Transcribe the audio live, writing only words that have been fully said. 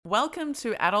Welcome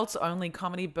to Adults Only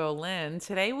Comedy Berlin.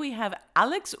 Today we have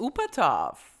Alex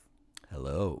Upatov.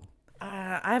 Hello.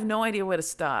 I have no idea where to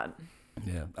start.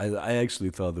 Yeah, I actually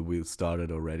thought that we started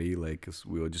already, like, 'cause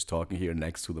we were just talking here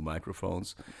next to the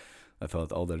microphones. I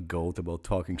thought all that gold about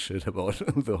talking shit about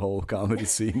the whole comedy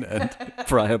scene and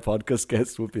prior podcast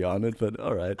guests would be on it, but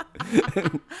all right.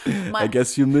 I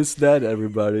guess you missed that,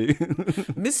 everybody.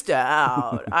 Mr.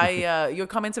 Out. Your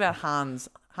comments about Hans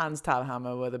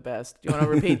Thalhammer were the best. Do you want to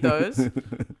repeat those?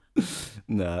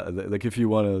 Nah, like if you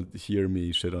want to hear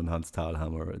me shit on Hans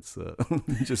Thalhammer, it's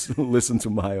just listen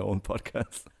to my own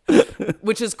podcast.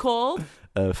 Which is called?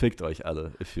 Fickt euch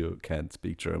alle. If you can't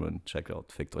speak German, check out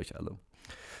Fickt euch alle.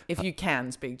 If you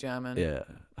can speak German. Yeah.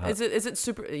 Is it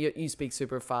super? You speak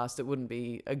super fast. It wouldn't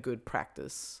be a good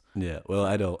practice. Yeah. Well,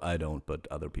 I don't, but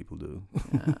other people do.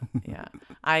 Yeah.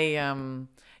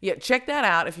 Check that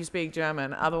out if you speak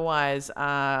German. Otherwise,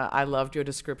 I loved your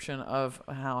description of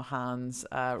how Hans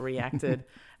reacted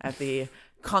at the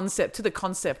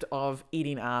concept of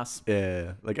eating ass.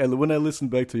 Yeah, like when I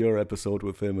listened back to your episode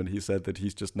with him, and he said that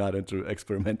he's just not into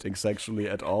experimenting sexually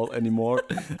at all anymore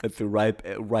at the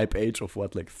ripe age of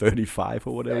what, like 35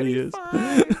 or whatever 35.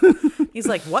 He is. He's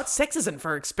like, what? Sex isn't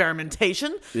for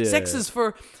experimentation. Yeah. Sex is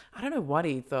for, I don't know what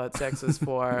he thought sex is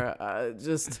for.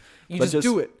 Just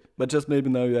do it. But just maybe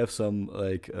now you have some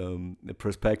like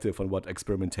perspective on what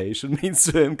experimentation means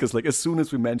to him, because like as soon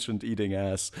as we mentioned eating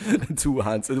ass to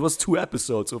Hans, it was 2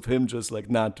 episodes of him just like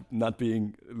not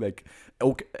being like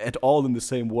okay, at all in the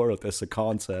same world as a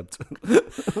concept.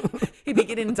 He'd be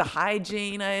getting into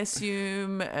hygiene, I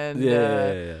assume, and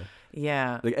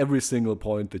yeah. Like every single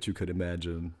point that you could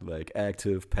imagine, like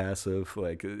active, passive,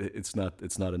 like it's not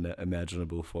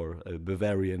imaginable for a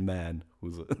Bavarian man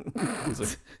who's a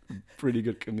pretty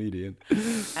good comedian.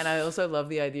 And I also love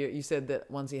the idea you said that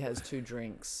once he has 2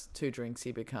 drinks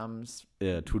he becomes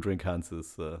 2 drink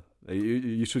Hanses.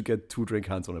 You should get 2 drink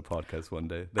Hans on a podcast one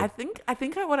day. I think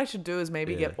what I should do is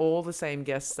maybe get all the same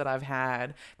guests that I've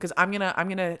had, because I'm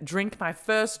gonna drink my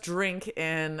first drink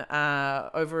in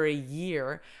over a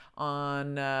year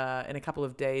in a couple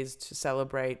of days to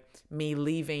celebrate me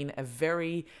leaving a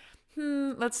very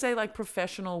let's say like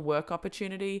professional work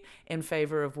opportunity in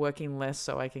favor of working less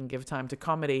so I can give time to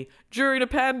comedy during a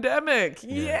pandemic.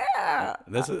 Yeah.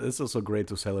 It's also great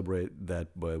to celebrate that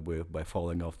by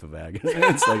falling off the wagon.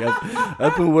 It's like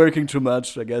I've been working too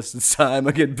much. I guess it's time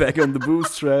I get back on the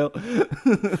booze trail. I'm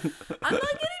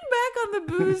not getting back on the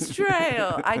booze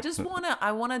trail.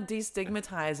 I wanna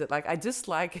destigmatize it. Like I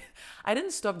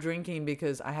didn't stop drinking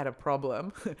because I had a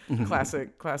problem.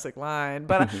 Classic line.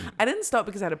 But I didn't stop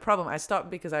because I had a problem. I stopped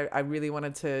because I really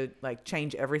wanted to like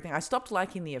change everything. I stopped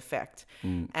liking the effect.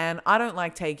 And I don't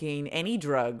like taking any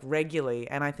drug regularly.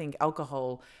 And I think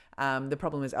alcohol, the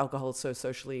problem is alcohol is so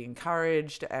socially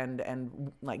encouraged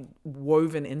and like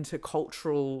woven into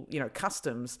cultural,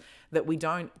 customs that we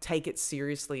don't take it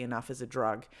seriously enough as a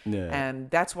drug. Yeah.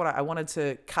 And that's what I wanted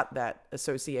to cut that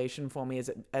association for me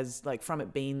as like from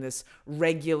it being this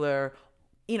regular,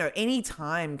 any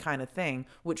time kind of thing,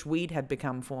 which weed had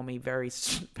become for me very,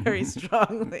 very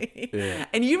strongly. Yeah.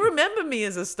 And you remember me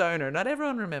as a stoner. Not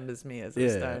everyone remembers me as a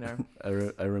stoner.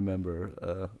 I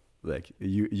remember like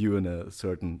you in a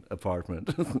certain apartment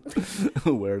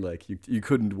where like you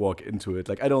couldn't walk into it.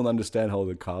 Like I don't understand how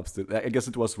the cops did. I guess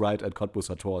it was right at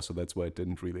Cottbusser Tor, so that's why it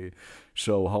didn't really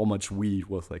show how much weed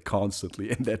was like constantly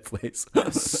in that place.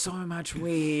 So much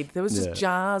weed. There was just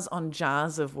jars on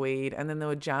jars of weed, and then there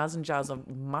were jars and jars of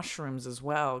mushrooms as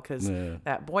well, because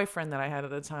that boyfriend that I had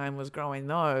at the time was growing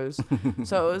those.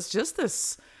 So it was just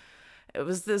this. It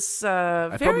was this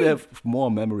I probably have more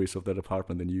memories of that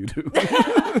apartment than you do.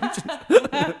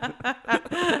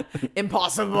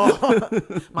 Impossible.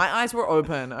 My eyes were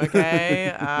open,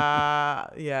 okay?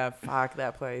 Fuck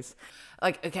that place.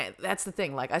 Like, okay, that's the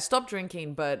thing. Like, I stopped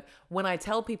drinking, but when I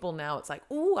tell people now, it's like,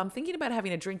 ooh, I'm thinking about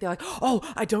having a drink. They're like, oh,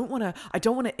 I don't want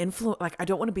to influence, like, I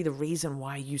don't want to be the reason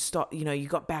why you stopped, you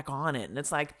got back on it. And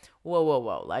it's like,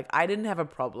 whoa. Like, I didn't have a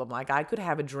problem. Like, I could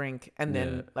have a drink and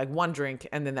then, like, one drink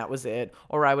and then that was it.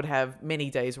 Or I would have many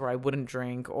days where I wouldn't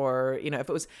drink. Or, if it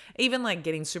was even, like,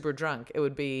 getting super drunk, it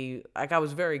would be, like, I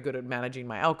was very good at managing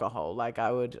my alcohol. Like,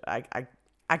 I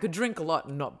could drink a lot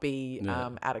and not be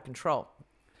out of control.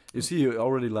 You see, you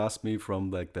already lost me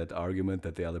from like that argument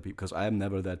that the other people, because I am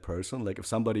never that person. Like if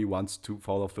somebody wants to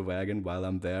fall off the wagon while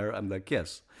I'm there, I'm like,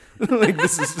 yes, like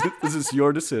this is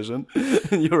your decision.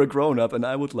 You're a grown up, and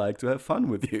I would like to have fun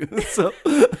with you. So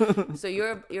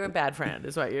you're a bad friend,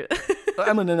 is what you're.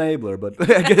 I'm an enabler, but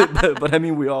I get it, but I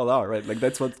mean we all are, right? Like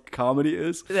that's what comedy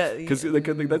is. Because like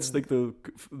I think that's like the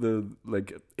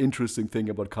like interesting thing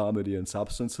about comedy and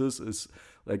substances is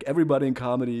like everybody in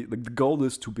comedy, like the goal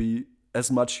is to be as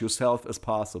much yourself as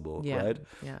possible, right?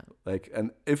 Yeah. Like,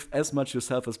 and if as much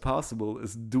yourself as possible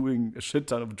is doing a shit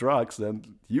ton of drugs, then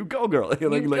you go, girl. Like,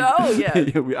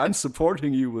 I'm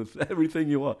supporting you with everything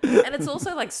you want. And it's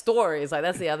also like stories. Like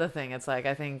that's the other thing. It's like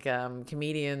I think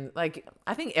comedian, like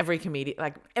I think every comedian,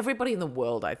 like everybody in the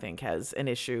world, I think has an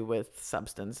issue with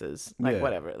substances. Like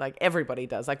whatever. Like everybody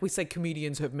does. Like we say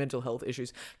comedians have mental health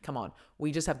issues. Come on,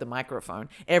 we just have the microphone.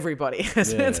 Everybody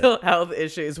has mental health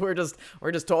issues. We're just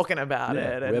talking about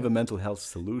it. We have a mental health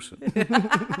solution.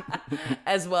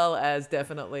 As well as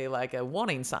definitely like a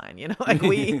warning sign, you know, like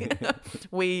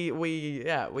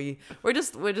we're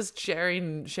just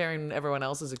sharing everyone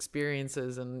else's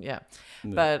experiences and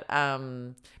but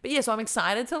yeah, so I'm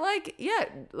excited to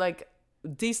like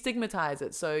destigmatize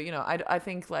it. So, you know, I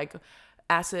think like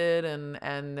acid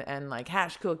and like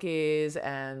hash cookies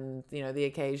and, you know, the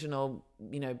occasional,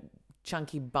 you know,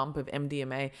 chunky bump of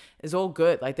MDMA is all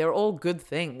good. Like they're all good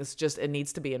things, just it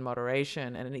needs to be in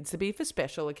moderation and it needs to be for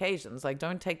special occasions. Like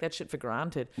don't take that shit for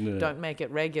granted. Don't make it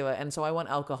regular. And so I want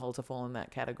alcohol to fall in that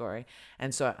category.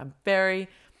 And so I'm very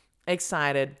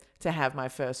excited to have my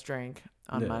first drink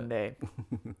on Monday.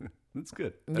 That's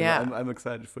good. Yeah. I'm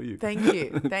excited for you. Thank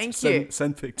you.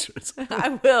 Send pictures.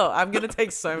 I will. I'm going to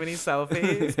take so many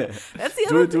selfies. That's the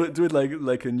other thing. Do it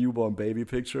like a newborn baby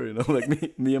picture, you know,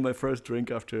 like me and my first drink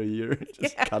after a year,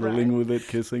 just cuddling with it,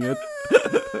 kissing it.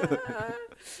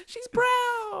 She's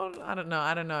brown. I don't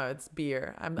know. It's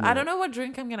beer. I don't know what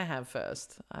drink I'm going to have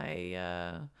first.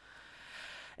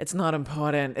 It's not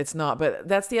important. It's not. But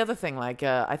that's the other thing. Like,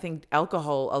 I think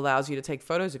alcohol allows you to take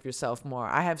photos of yourself more.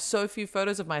 I have so few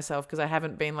photos of myself because I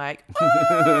haven't been like,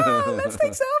 let's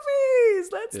take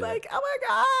selfies. Let's like, oh my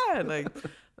God. Like,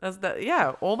 that's that.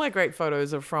 Yeah. All my great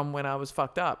photos are from when I was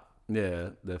fucked up. Yeah,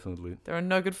 definitely. There are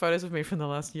no good photos of me from the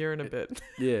last year and a bit.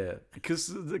 Yeah,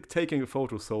 because like, taking a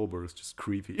photo sober is just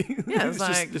creepy. Yeah, it's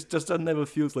like just that never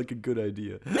feels like a good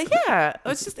idea. Yeah,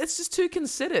 it's just too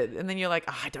considered, and then you're like,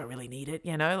 I don't really need it,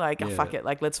 you know, like fuck it,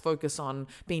 like let's focus on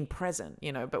being present,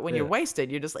 you know. But when you're wasted,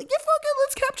 you're just like, fuck it,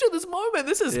 let's capture this moment.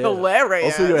 This is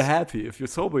hilarious. Also, you're happy. If you're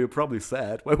sober, you're probably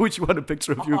sad. Why would you want a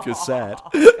picture of you if you're sad?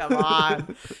 Come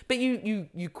on. But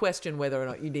you question whether or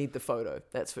not you need the photo.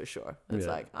 That's for sure. It's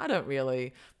like I don't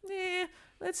really.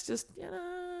 Let's just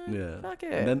fuck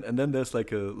it. And then there's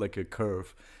like a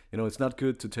curve. You know, it's not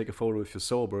good to take a photo if you're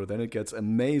sober. Then it gets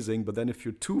amazing. But then if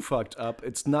you're too fucked up,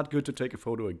 it's not good to take a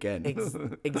photo again.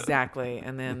 Exactly.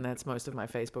 And then that's most of my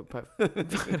Facebook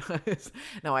photos.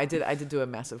 No, I did do a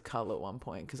massive cull at one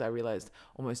point because I realized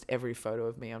almost every photo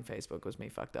of me on Facebook was me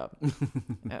fucked up.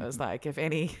 It was like, if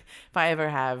I ever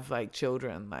have like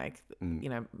children, like, you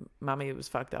know, mummy was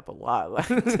fucked up a lot. Like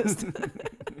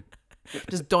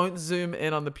just don't zoom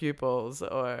in on the pupils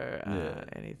or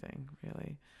anything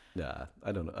really. Yeah,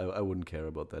 I don't know. I wouldn't care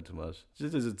about that too much.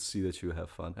 Just see that you have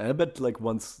fun. And I bet like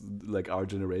once like our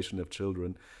generation of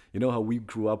children, you know how we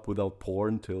grew up without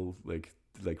porn till like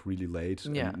really late.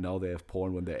 Yeah. And now they have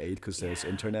porn when they're 8 because there's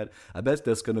internet. I bet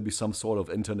there's gonna be some sort of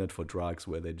internet for drugs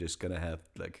where they're just gonna have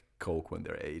like coke when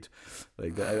they're 8.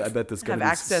 Like I bet there's gonna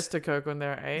have be access to coke when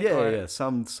they're 8. Yeah.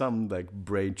 Some like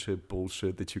brain chip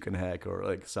bullshit that you can hack or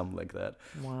like something like that.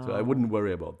 Wow. So I wouldn't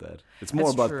worry about that. It's more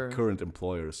That's about true. current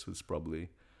employers. It's probably.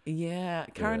 Yeah,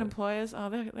 current employers. Oh,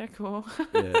 they're cool.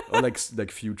 Yeah, or like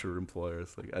future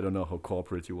employers. Like I don't know how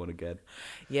corporate you want to get.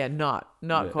 Yeah, not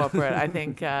corporate. I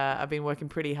think I've been working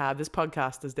pretty hard. This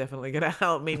podcast is definitely going to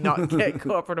help me not get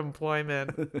corporate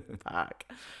employment. Fuck.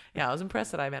 Yeah, I was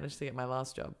impressed that I managed to get my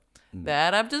last job.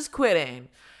 That I'm just quitting.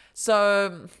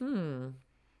 So,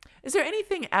 is there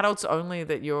anything adults only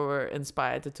that you're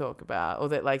inspired to talk about, or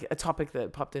that like a topic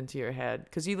that popped into your head?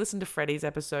 Because you listened to Freddie's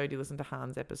episode, you listened to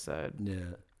Han's episode.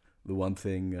 Yeah, the one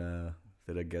thing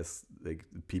that I guess like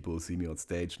people who see me on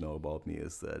stage know about me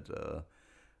is that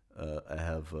I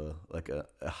have like a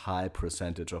high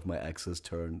percentage of my exes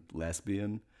turn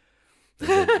lesbian.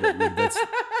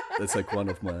 That's like one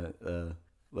of my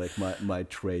my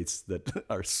traits that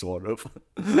are sort of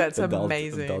that's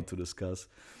amazing to discuss.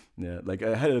 Yeah, like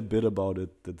I had a bit about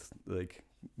it that like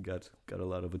got a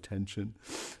lot of attention,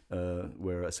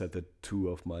 where I said that 2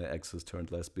 of my exes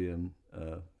turned lesbian,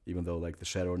 even though like the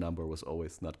shadow number was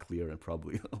always not clear and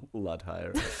probably a lot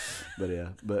higher.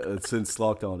 But since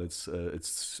lockdown,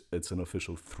 it's an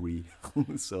official 3.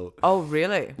 So. Oh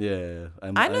really? Yeah,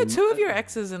 I know 2 of your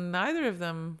exes, and neither of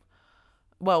them.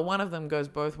 Well, one of them goes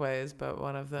both ways, but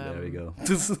one of them. There we go.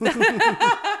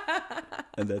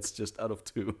 and that's just out of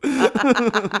 2.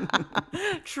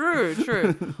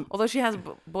 True. Although she has a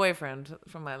boyfriend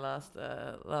from my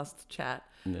last chat.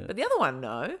 Yeah. But the other one,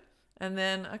 no. And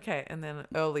then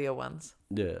earlier ones.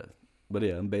 Yeah, but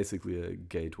yeah, I'm basically a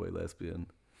gateway lesbian,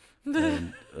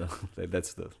 and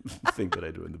that's the thing that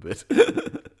I do in the bit.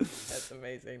 That's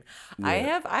amazing. Yeah.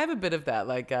 I have a bit of that.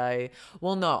 Like I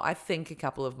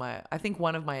think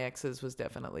one of my exes was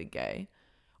definitely gay.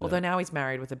 Although now he's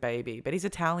married with a baby, but he's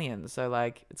Italian, so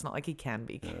like it's not like he can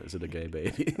be gay. Is it a gay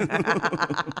baby?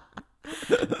 I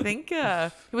think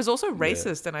he was also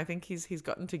racist, and I think he's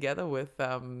gotten together with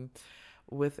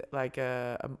like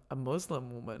a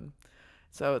Muslim woman.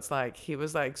 So it's like he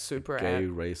was like super gay,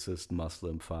 racist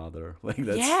Muslim father. Like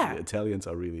that's Yeah. Italians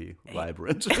are really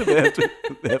vibrant. they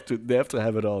have to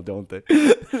have it all, don't they?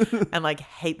 and like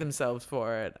hate themselves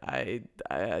for it.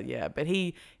 But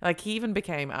he even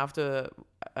became, after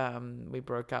we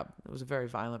broke up, it was a very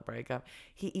violent breakup,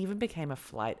 he even became a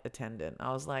flight attendant.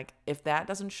 I was like, if that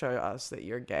doesn't show us that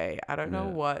you're gay, I don't know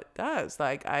what does.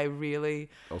 Like I really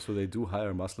Also, they do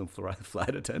hire Muslim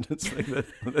flight attendants. Like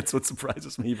that's what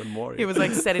surprises me even more. He was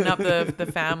like setting up the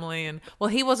family, and well,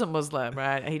 he wasn't Muslim,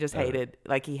 right? He just hated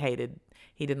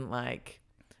he didn't like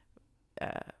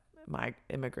my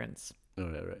immigrants. Oh,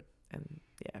 right. And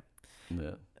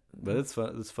Yeah, but it's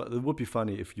fun. It's fun. It would be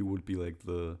funny if you would be like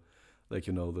the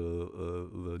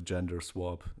gender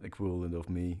swap equivalent of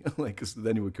me. Like 'cause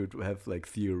then we could have like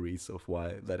theories of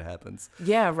why that happens.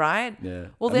 Yeah, right. Yeah.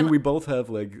 Well, I then mean, we both have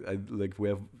we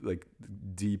have like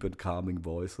deep and calming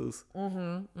voices.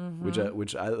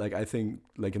 Which I like. I think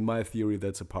like in my theory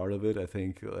that's a part of it. I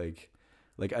think like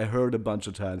I heard a bunch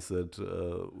of times that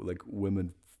like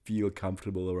women feel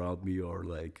comfortable around me or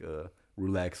like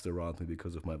relaxed around me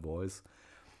because of my voice.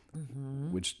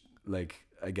 Which like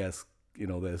I guess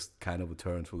there's kind of a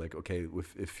turn to like, okay,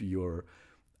 if you're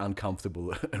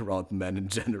uncomfortable around men in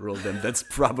general, then that's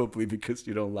probably because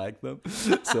you don't like them.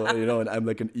 So and I'm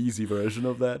like an easy version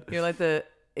of that. You're like the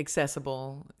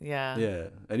accessible, Yeah,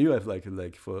 and you have like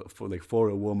for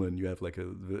a woman, you have like a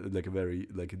very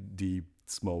like a deep,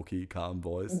 smoky, calm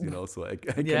voice. So I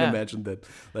can imagine that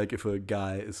like if a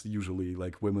guy is usually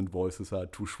like women voices are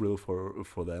too shrill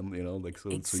for them. Like so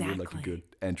you're like a good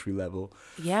entry level.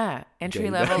 Yeah, entry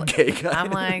level gay guy.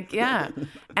 I'm like, yeah.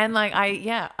 And like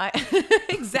I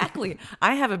exactly.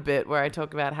 I have a bit where I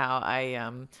talk about how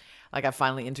I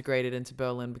finally integrated into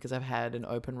Berlin because I've had an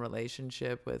open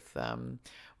relationship with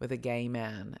a gay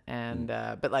man, and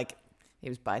but like he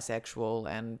was bisexual,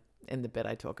 and in the bit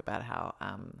I talk about how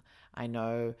I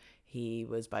know he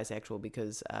was bisexual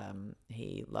because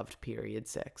he loved period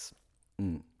sex.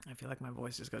 I feel like my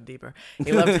voice just got deeper.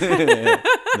 He loved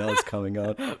Now it's coming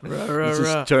out. Let's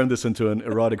just turn this into an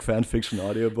erotic fan fiction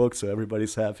audiobook so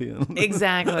everybody's happy.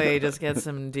 Exactly. Just get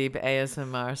some deep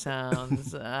ASMR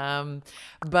sounds.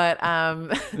 But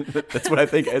that's what I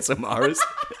think ASMR is.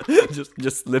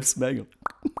 just lip smacking.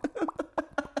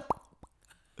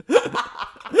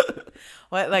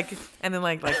 What, like, and then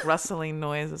like rustling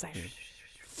noises. Like,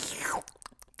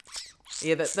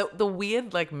 yeah, the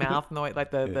weird like mouth noise,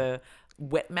 like the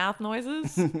wet mouth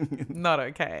noises. Not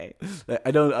okay.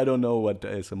 I don't know what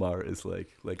ASMR is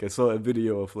like. Like I saw a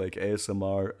video of like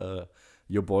ASMR.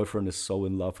 Your boyfriend is so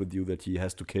in love with you that he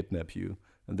has to kidnap you,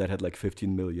 and that had like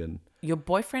 15 million. Your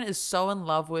boyfriend is so in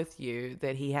love with you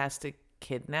that he has to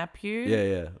kidnap you.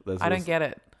 Yeah. I don't get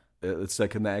it. It's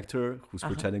like an actor who's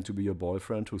pretending to be your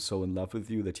boyfriend who's so in love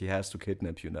with you that he has to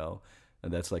kidnap you now.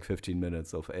 And that's like 15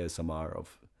 minutes of ASMR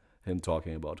of him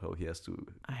talking about how he has to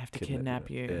I have to kidnap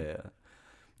you. Yeah.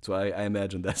 So I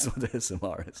imagine that's what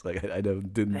ASMR is. Like I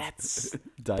didn't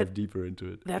dive deeper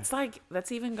into it.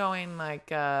 That's even going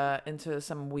like into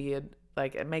some weird,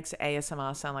 like it makes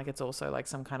ASMR sound like it's also like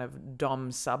some kind of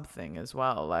dom sub thing as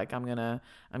well. Like I'm gonna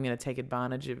take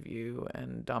advantage of you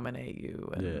and dominate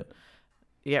you. And,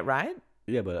 yeah, right?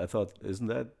 Yeah, but I thought, isn't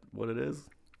that what it is?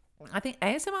 I think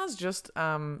ASMR is just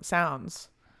sounds.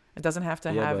 It doesn't have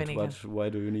to have any. Why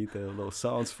do you need those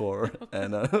sounds for?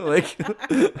 And like,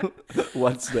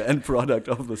 what's the end product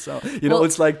of the sound?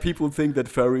 It's like people think that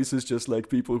furries is just like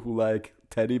people who like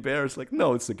teddy bears. Like,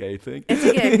 no, it's a gay thing. It's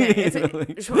a gay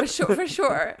thing. For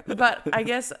sure. But I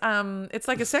guess it's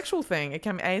like a sexual thing.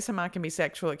 ASMR can be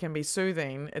sexual. It can be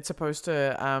soothing. It's supposed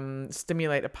to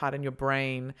stimulate a part in your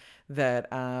brain that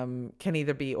can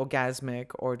either be orgasmic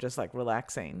or just like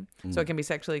relaxing. So it can be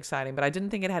sexually exciting. But I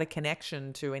didn't think it had a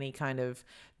connection to any kind of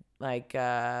like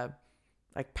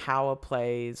power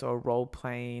plays or role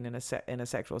playing in a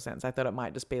sexual sense. I thought it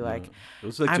might just be like it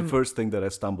was like the first thing that I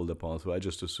stumbled upon, so I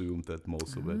just assumed that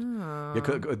most of it.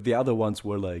 Yeah, the other ones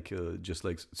were like just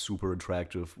like super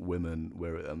attractive women,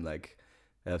 where I'm like,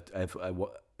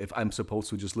 if I'm supposed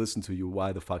to just listen to you,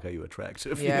 why the fuck are you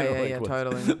attractive? Yeah, You know, yeah, like, yeah, what,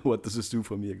 totally. What does this do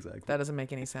for me exactly? That doesn't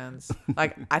make any sense.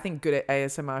 Like, I think good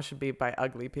ASMR should be by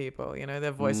ugly people. You know,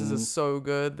 their voices are so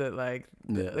good that like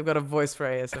Yeah. they've got a voice for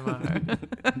ASMR.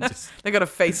 Just- They've got a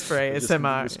face for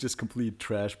ASMR. It's just complete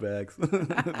trash bags.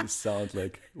 They sound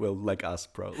like us,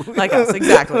 probably. Like us,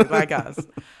 exactly, like us.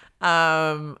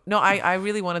 No, I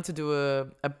really wanted to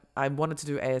do I wanted to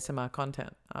do ASMR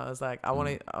content. I was like,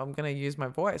 I'm gonna use my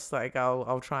voice. Like,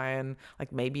 I'll try and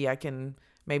like maybe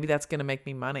that's gonna make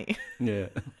me money. Yeah.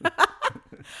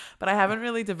 But I haven't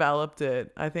really developed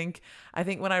it. I think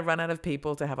when I run out of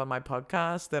people to have on my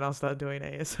podcast, then I'll start doing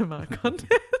ASMR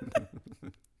content.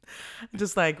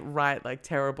 Just like write like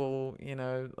terrible,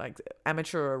 like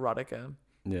amateur erotica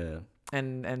Yeah.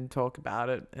 and talk about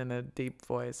it in a deep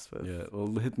voice. Yeah.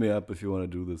 Well, hit me up if you want to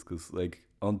do this, because like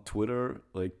on Twitter,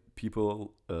 like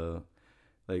people,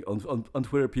 like on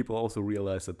Twitter, people also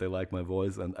realize that they like my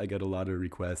voice, and I get a lot of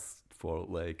requests for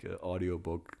like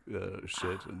audiobook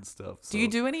shit and stuff. So. Do you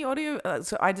do any audio?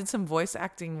 So I did some voice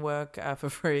acting work for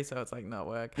free, so it's like not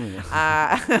work.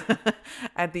 Yeah.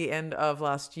 At the end of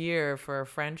last year for a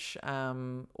French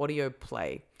audio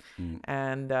play.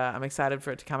 And I'm excited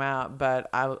for it to come out. But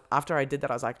after I did that,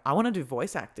 I was like, I want to do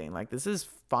voice acting. Like, this is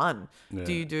fun. Yeah.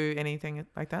 Do you do anything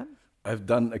like that? I've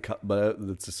done but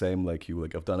it's the same like you.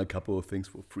 Like I've done a couple of things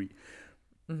for free,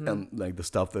 and like the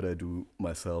stuff that I do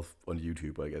myself on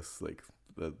YouTube, I guess like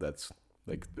that's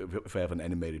like if I have an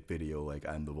animated video, like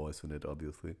I'm the voice in it,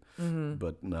 obviously.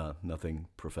 But nothing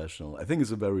professional. I think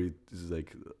it's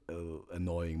like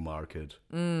annoying market.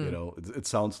 You know, it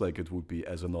sounds like it would be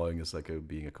as annoying as like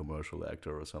being a commercial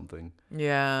actor or something.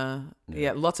 Yeah.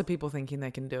 Lots of people thinking they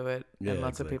can do it, Yeah, and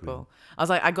lots exactly. of people. I was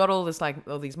like, I got all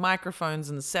these microphones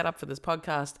and the setup for this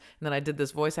podcast, and then I did this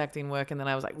voice acting work, and then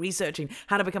I was like researching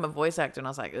how to become a voice actor, and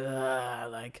I was like,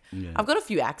 I've got a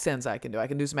few accents I can do. I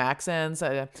can do some accents.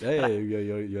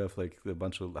 You have like a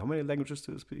bunch of, how many languages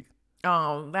do you speak?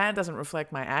 Oh, that doesn't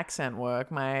reflect my accent work.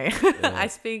 I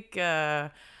speak.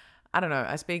 I don't know.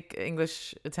 I speak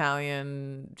English,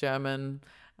 Italian, German.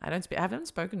 I haven't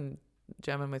spoken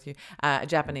German with you.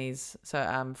 Japanese.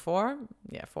 So four.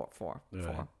 Yeah, four.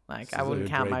 Like, I wouldn't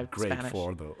count my grade Spanish.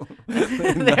 4 though.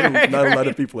 not a lot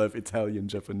of people have Italian,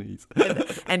 Japanese,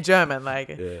 and German. Like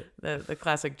yeah. the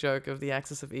classic joke of the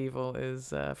Axis of Evil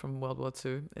is from World War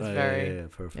II. It's Yeah,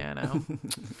 perfect. Yeah, no,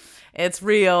 it's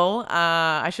real.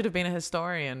 I should have been a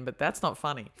historian, but that's not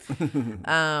funny.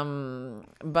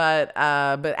 But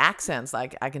accents,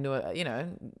 like I can do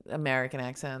American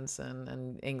accents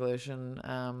and English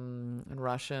and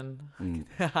Russian.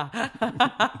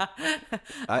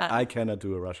 I cannot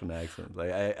do a Russian accent.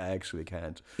 Like I actually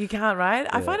can't. You can't, right?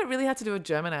 Yeah. I find it really hard to do a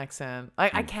German accent.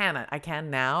 Like I can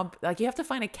now. Like you have to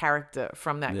find a character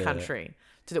from that country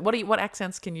to do. What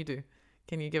accents can you do?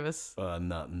 Can you give us?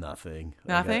 Nothing.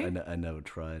 Nothing? Like, I never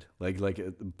tried.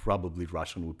 Probably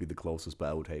Russian would be the closest, but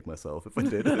I would hate myself if I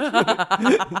did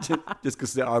it. Just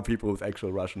because there are people with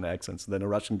actual Russian accents, and then a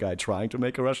Russian guy trying to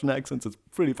make a Russian accent, it's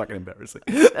pretty fucking embarrassing.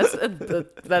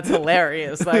 That's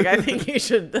hilarious. Like I think you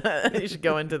should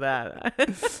go into that.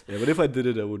 Yeah, but if I did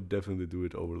it, I would definitely do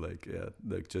it over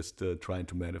just trying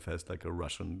to manifest like a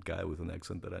Russian guy with an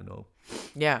accent that I know.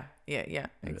 Yeah,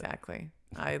 exactly.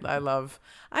 I'd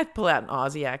pull out an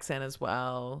Aussie accent as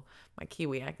well. My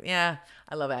Kiwi accent. Yeah,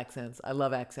 I love accents.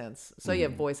 So yeah,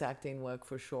 voice acting work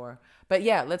for sure. But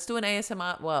yeah, let's do an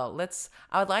ASMR. Well,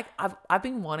 I've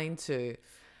been wanting to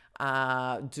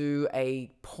do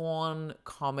a porn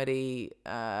comedy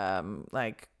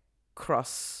like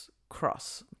cross.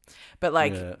 But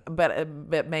like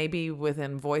but maybe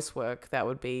within voice work that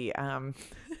would be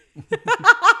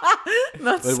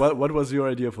what was your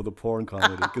idea for the porn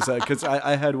comedy? Because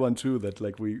I had one too that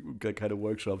like we kind of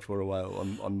workshopped for a while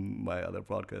on my other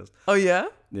podcast. Oh yeah?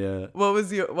 Yeah. What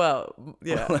was your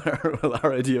yeah. Well,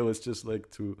 our idea was just like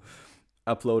to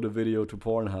upload a video to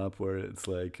Pornhub where it's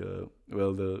like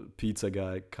the pizza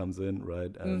guy comes in,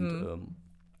 right? And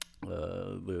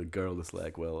the girl is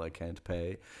like, well, I can't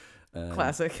pay.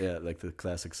 Classic. Yeah, like the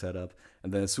classic setup.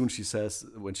 And then when she says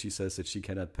that she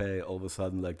cannot pay, all of a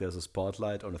sudden like there's a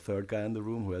spotlight on a third guy in the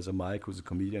room who has a mic, who's a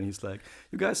comedian. He's like,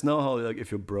 you guys know how like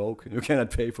if you're broke and you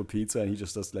cannot pay for pizza, and he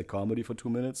just does like comedy for 2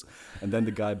 minutes, and then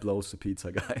the guy blows the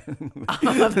pizza guy.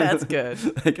 Oh, that's good.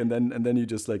 Like and then you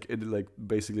just like it like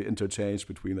basically interchange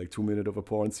between like 2 minutes of a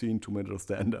porn scene, 2 minutes of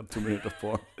stand up, 2 minutes of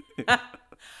porn.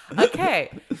 Okay,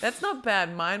 that's not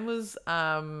bad. Mine was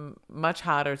much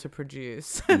harder to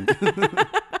produce.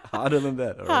 Harder than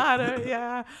that. All right.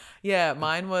 Harder, yeah.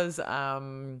 Mine was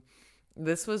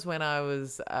this was when I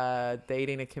was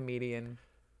dating a comedian,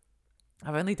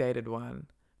 I've only dated one,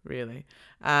 really.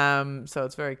 So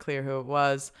it's very clear who it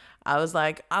was. I was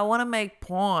like, I want to make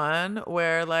porn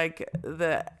where like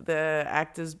the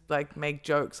actors like make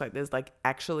jokes. Like there's like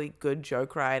actually good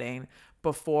joke writing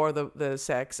before the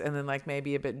sex, and then like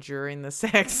maybe a bit during the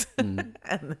sex, and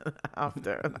then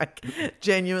after, like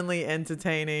genuinely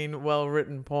entertaining, well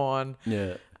written porn.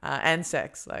 Yeah. And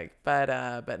sex, like,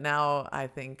 but now I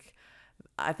think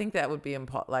that would be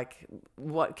like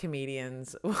what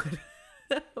comedians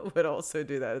would also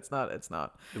do that. It's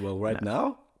not. Well, right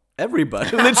now,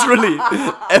 everybody, literally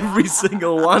every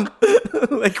single one.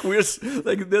 Like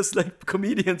there's like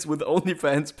comedians with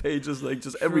OnlyFans pages. Like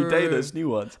just every day True. there's new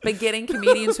ones. But getting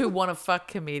comedians who want to fuck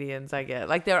comedians, I get.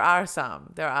 Like there are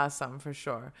some for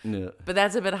sure. Yeah. But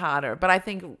that's a bit harder. But I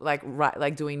think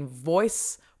like doing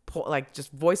voice, like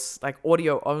just voice, like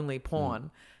audio only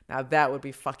porn. Now that would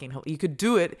be fucking hell. You could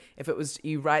do it if it was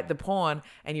you write the porn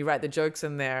and you write the jokes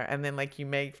in there, and then like you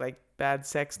make like bad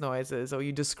sex noises or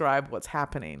you describe what's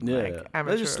happening. Yeah, like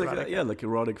amateur that's just like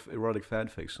erotic. like erotic fan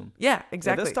fiction. Yeah, Yeah,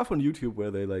 exactly. there's stuff on YouTube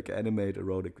where they like animate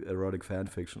erotic fan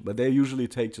fiction, but they usually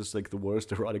take just like the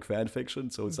worst erotic fan fiction,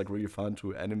 so it's like really fun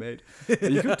to animate.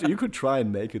 And you could try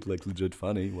and make it like legit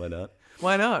funny. Why not?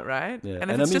 Why not, right? Yeah,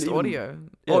 And if it's just even, audio,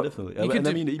 yeah, or definitely. you could And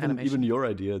I do mean, even animation. your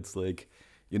idea, it's like,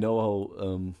 you know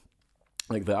how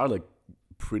like there are like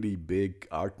pretty big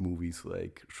art movies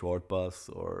like Short Bus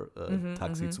or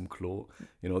Taxi zum Klo,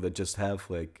 you know, that just have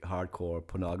like hardcore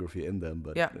pornography in them,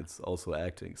 but Yeah. it's also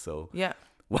acting. So Yeah.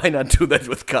 why not do that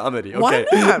with comedy? Okay. Why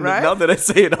not, right? Now that I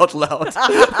say it out loud.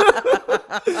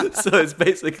 So it's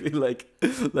basically like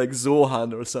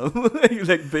Zohan or something,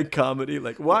 like big comedy.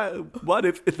 Like what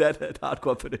if that had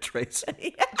hardcore penetration?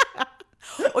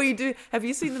 Or you do. Have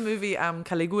you seen the movie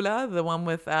Caligula, the one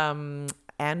with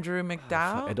Andrew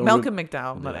McDowell, I don't Malcolm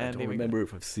McDowell, not I Andy don't McDowell. remember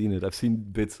if I've seen it. I've seen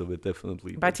bits of it,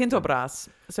 definitely. By but- Tinto Brass.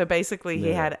 So basically, he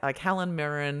Yeah. had like Helen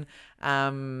Mirren.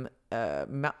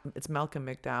 It's Malcolm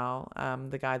McDowell,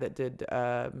 the guy that did.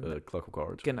 Clockwork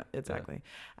Orange. Exactly.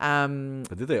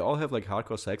 But did they all have like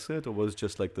hardcore sex in it, or was it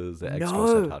just like the extras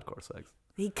No. had hardcore sex?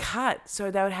 He cut, so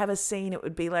they would have a scene. It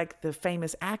would be like the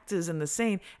famous actors in the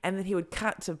scene, and then he would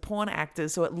cut to porn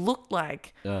actors, so it looked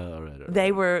like All right.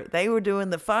 they were doing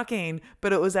the fucking,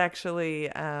 but it was actually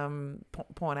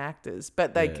porn actors.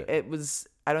 But like Yeah. it was.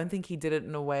 I don't think he did it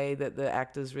in a way that the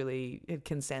actors really had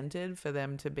consented for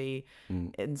them to be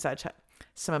in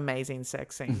some amazing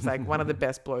sex scenes. Like one of the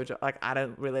best blowjobs. Like I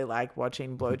don't really like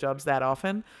watching blowjobs that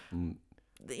often. Yeah,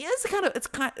 it's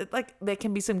kind of like there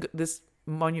can be this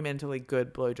monumentally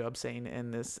good blowjob scene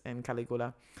in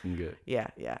Caligula. Okay. Yeah.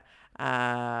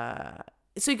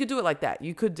 So you could do it like that.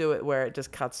 You could do it where it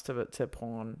just cuts to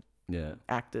porn Yeah.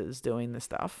 actors doing the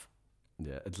stuff.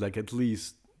 Yeah. It's like at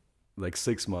least like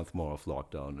 6 months more of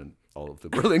lockdown, and all of the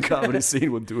Berlin comedy scene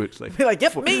would do it like Be like,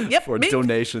 yep, for, me, yep, for me.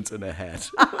 donations in a hat,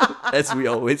 as we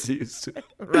always used to.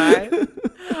 Right?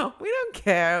 We don't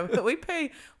care. We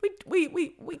pay.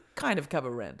 We kind of cover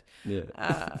rent. Yeah.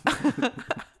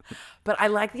 But I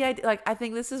like the idea. Like I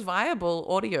think this is viable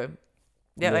audio.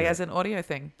 Yeah, like Yeah. as an audio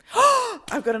thing.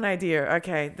 I've got an idea.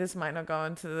 Okay, this might not go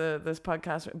into this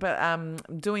podcast, but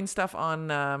doing stuff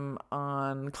on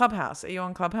Clubhouse. Are you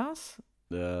on Clubhouse?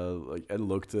 Like I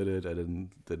looked at it, I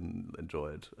didn't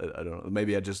enjoy it. I don't know.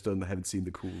 Maybe I just haven't seen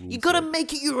the cool rules. You gotta yet.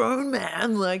 make it your own,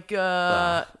 man. Like,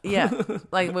 yeah,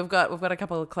 like we've got a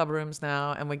couple of club rooms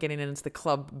now, and we're getting into the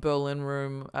Club Berlin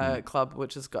room club,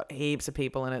 which has got heaps of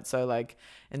people in it. So, like,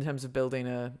 in terms of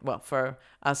building for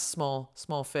us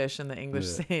small fish in the English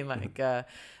scene, like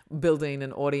building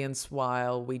an audience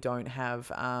while we don't have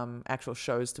actual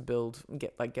shows to build,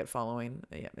 get following.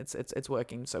 Yeah, it's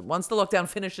working. So once the lockdown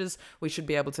finishes, we should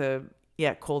be able to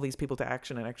call these people to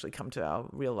action and actually come to our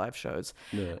real life shows.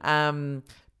 Yeah.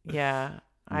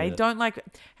 I don't like.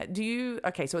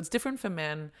 Okay, so it's different for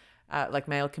men, like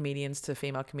male comedians to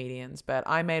female comedians. But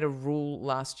I made a rule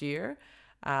last year,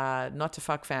 not to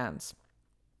fuck fans.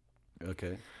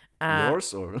 Okay.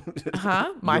 Yours or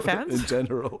My Your- fans? in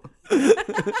general?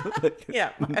 Yeah.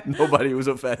 Nobody was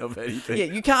a fan of anything. Yeah,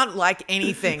 you can't like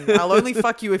anything. I'll only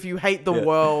fuck you if you hate the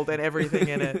world and everything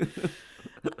in it.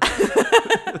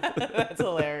 That's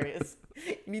hilarious.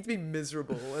 You need to be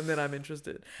miserable, and then I'm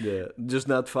interested. Yeah, just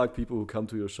not fuck people who come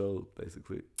to your show,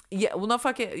 basically. Yeah, well, not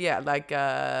fuck it. Yeah, like,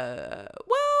 well,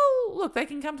 look, they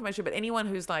can come to my show, but anyone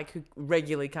who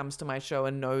regularly comes to my show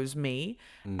and knows me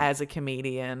as a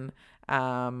comedian,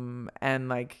 and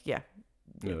like, Yeah.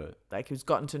 like who's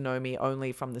gotten to know me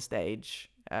only from the stage,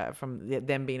 from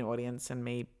them being an audience and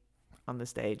me on the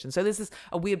stage. And so there's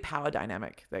a weird power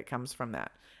dynamic that comes from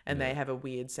that. And they have a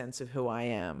weird sense of who I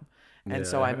am. And Yeah,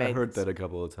 so I I made heard that a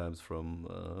couple of times from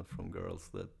girls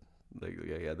that like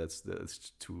that's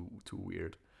too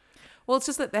weird. Well, it's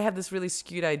just that they have this really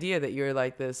skewed idea that you're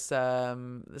like this whore.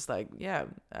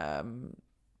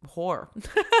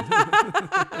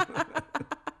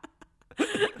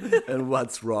 And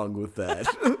what's wrong with that?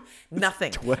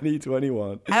 Nothing.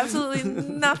 2021. Absolutely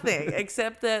nothing,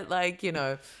 except that, like,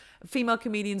 female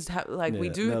comedians we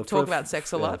do talk about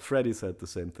sex a lot. Freddie said the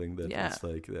same thing, that Yeah. it's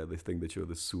like they think that you're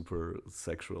the super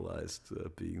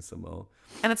sexualized being somehow.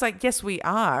 And it's like, yes, we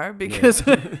are, because,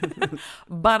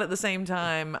 but at the same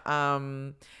time,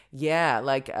 I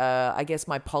guess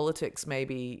my politics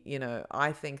maybe,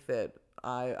 I think that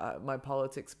my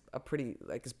politics are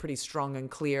pretty strong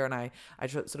and clear, and I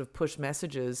sort of push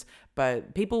messages,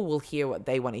 but people will hear what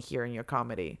they want to hear in your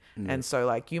comedy. And so,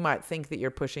 like, you might think that you're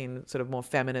pushing sort of more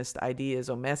feminist ideas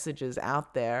or messages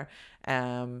out there.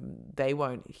 They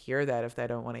won't hear that if they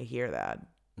don't want to hear that.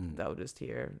 They'll just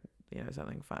hear,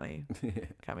 something funny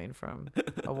coming from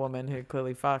a woman who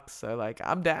clearly fucks. So, like,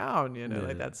 I'm down,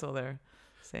 like, that's all they're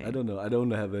saying. I don't know. I don't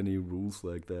have any rules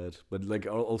like that. But like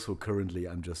also currently,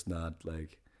 I'm just not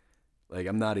like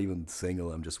I'm not even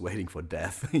single. I'm just waiting for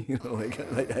death.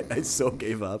 I so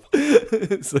gave up.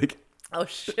 It's like, oh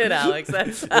shit, Alex,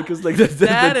 that's because like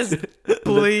that is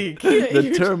bleak.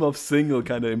 The term of single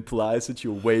kind of implies that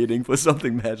you're waiting for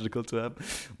something magical to happen.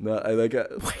 No,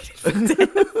 waiting for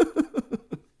death.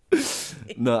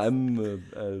 No, I'm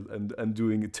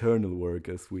doing eternal work,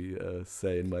 as we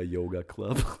say in my yoga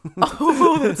club.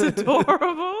 Oh, that's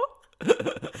adorable.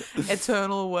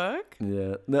 Eternal work?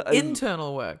 Yeah. No,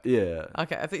 internal work? Yeah.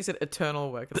 Okay, I thought you said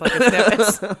eternal work. It's like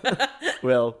it's never...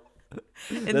 Well,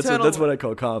 that's what I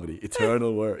call comedy.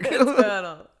 Eternal work.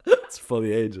 Eternal. It's for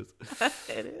the ages.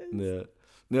 It is. Yeah.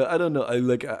 No, I don't know.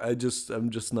 I'm just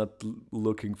not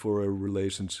looking for a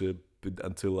relationship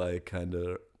until I kind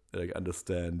of like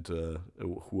understand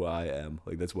who I am.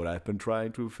 Like, that's what I've been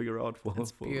trying to figure out for the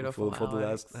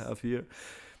last half year.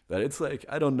 But it's like,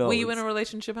 I don't know. Were you in a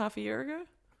relationship half a year ago?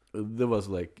 There was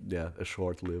like, a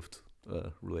short-lived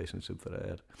relationship that I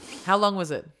had. How long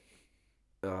was it?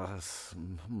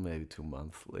 Maybe 2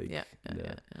 months. Like, yeah.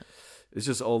 It's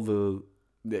just all the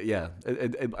I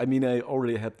mean, I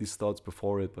already had these thoughts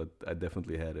before it, but I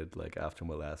definitely had it like after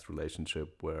my last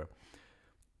relationship, where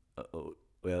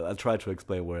well, I'll try to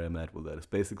explain where I'm at with that. It's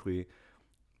basically,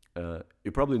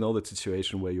 you probably know that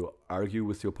situation where you argue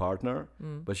with your partner,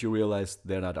 but you realize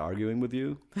they're not arguing with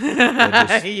you.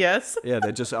 Yes. Yeah,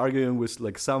 they're just arguing with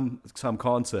like some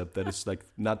concept that is like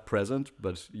not present,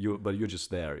 but you're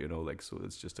just there, like, so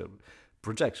it's just a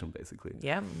projection basically.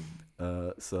 Yeah.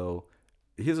 So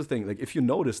here's the thing, like, if you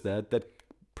notice that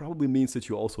probably means that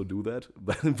you also do that,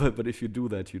 but if you do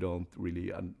that, you don't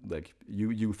really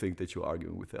you think that you're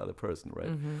arguing with the other person, right?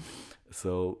 Mm-hmm.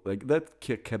 So like that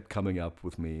kept coming up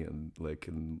with me, and like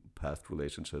in past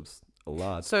relationships a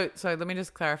lot. So let me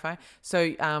just clarify. So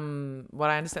what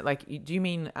I understand, like, do you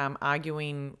mean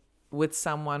arguing with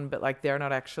someone, but like they're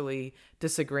not actually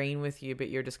disagreeing with you, but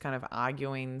you're just kind of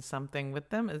arguing something with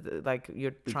them? Is it, like,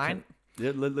 you're trying?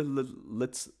 Yeah,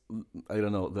 let's. I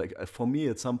don't know. Like, for me,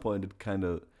 at some point, it kind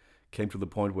of came to the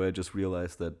point where I just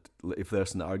realized that if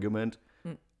there's an argument,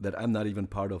 that I'm not even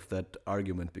part of that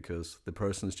argument, because the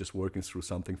person is just working through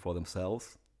something for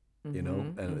themselves,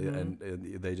 and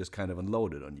they just kind of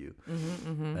unload it on you.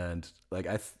 And like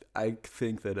I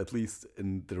think that at least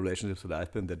in the relationships that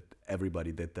I've been, that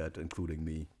everybody did that, including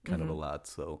me, kind of a lot.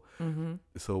 So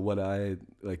so what I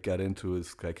like got into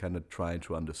is like kind of trying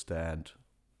to understand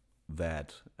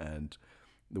that, and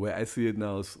the way I see it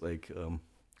now is like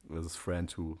there's this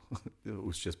friend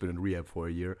who's just been in rehab for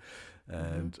a year,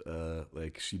 and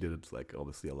like she did like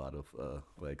obviously a lot of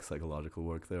like psychological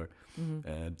work there,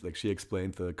 and like she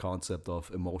explained the concept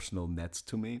of emotional nets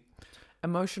to me.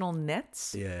 Emotional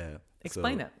nets? Yeah.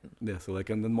 Explain it. Yeah, so like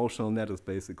an emotional net is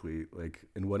basically like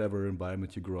in whatever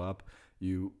environment you grow up,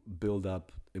 you build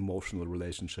up emotional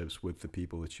relationships with the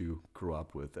people that you grew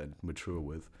up with and mature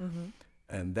with.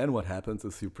 And then what happens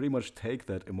is you pretty much take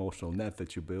that emotional net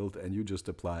that you build and you just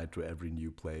apply it to every new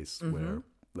place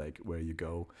where you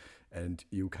go, and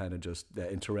you kind of just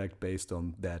interact based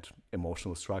on that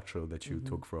emotional structure that you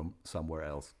took from somewhere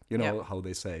else. You know how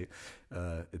they say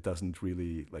it doesn't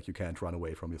really, like, you can't run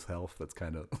away from yourself. That's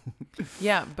kind of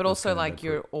yeah, but also like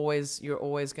you're always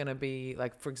going to be,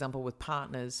 like, for example, with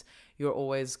partners, you're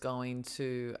always going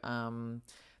to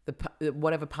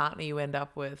whatever partner you end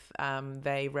up with,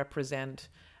 they represent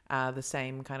the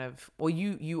same kind of, or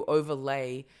you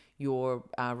overlay your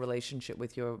relationship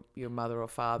with your mother or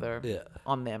father Yeah.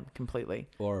 on them completely.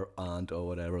 Or aunt or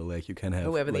whatever. Like you can have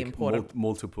Whoever the like important-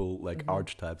 multiple like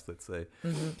archetypes, let's say.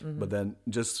 But then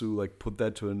just to like put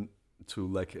that to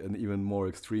like an even more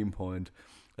extreme point,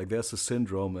 like there's a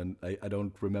syndrome, and I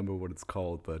don't remember what it's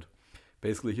called, but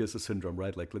basically here's the syndrome,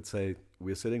 right? Like let's say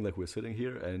we're sitting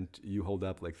here, and you hold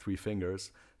up like 3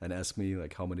 fingers and ask me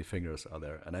like how many fingers are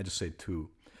there, and I just say 2.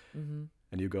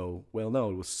 And you go, well, no,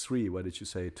 it was 3. Why did you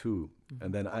say 2?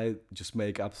 And then I just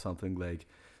make up something like,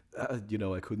 I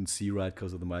couldn't see right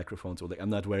because of the microphones, or like I'm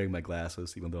not wearing my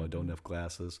glasses, even though I don't have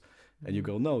glasses. And you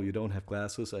go, no, you don't have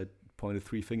glasses. I pointed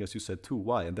 3 fingers. You said 2.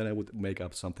 Why? And then I would make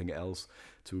up something else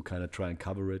to kind of try and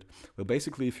cover it. Well,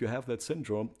 basically, if you have that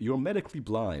syndrome, you're medically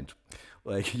blind.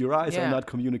 Like your eyes are not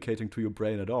communicating to your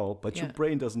brain at all, but your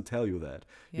brain doesn't tell you that.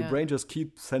 Your brain just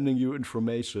keeps sending you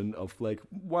information of like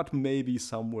what maybe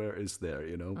somewhere is there,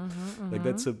 Like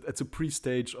that's a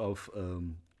pre-stage of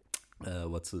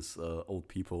what's this old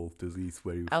people disease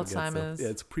where you forget stuff. Alzheimer's. Yeah,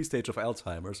 it's a pre-stage of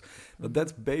Alzheimer's. But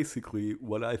that's basically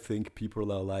what I think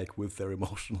people are like with their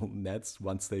emotional nets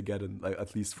once they get in, like,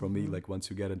 at least for me, like once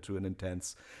you get into an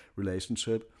intense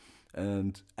relationship.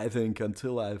 And I think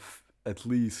until I've at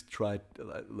least tried,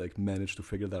 like managed to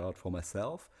figure that out for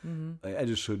myself, I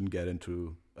just shouldn't get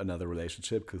into another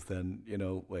relationship, because then,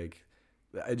 like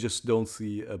I just don't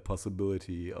see a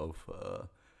possibility of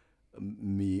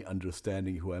me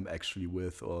understanding who I'm actually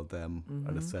with, or them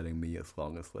understanding me, as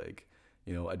long as like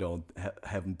I don't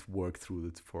haven't worked through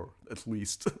it for at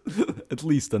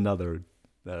least another,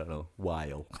 I don't know,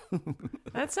 while.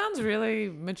 That sounds really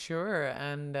mature,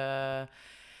 and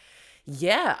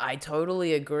yeah, I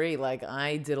totally agree. Like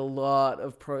I did a lot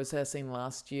of processing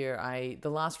last year. The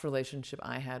last relationship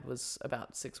I had was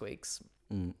about 6 weeks.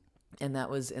 And that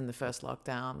was in the first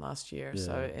lockdown last year. Yeah.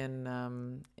 So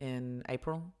in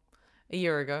April, a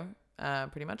year ago,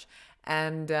 pretty much.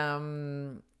 And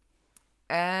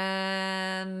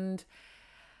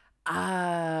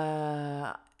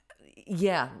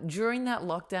yeah, during that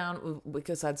lockdown,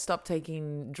 because I'd stopped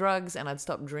taking drugs and I'd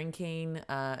stopped drinking,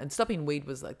 and stopping weed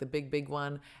was like the big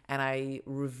one. And I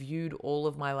reviewed all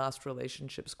of my last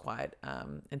relationships quite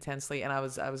intensely, and I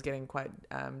was getting quite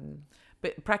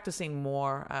but practicing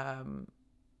more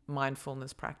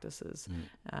mindfulness practices,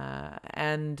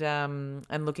 and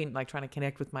looking, like trying to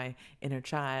connect with my inner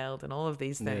child and all of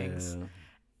these things. Yeah.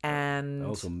 And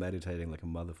Also meditating like a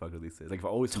motherfucker these days. Like I've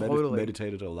always Totally.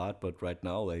 meditated a lot, but right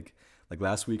now, like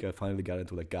last week, I finally got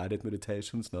into like guided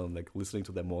meditations. Now I'm like listening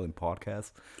to them more in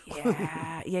podcasts.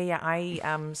 yeah.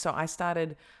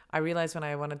 I realized when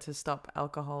I wanted to stop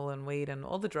alcohol and weed and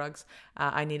all the drugs,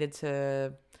 I needed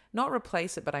to not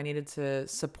replace it, but I needed to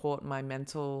support my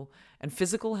mental and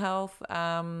physical health.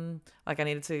 Like I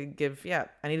needed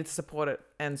to support it.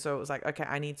 And so it was like, okay,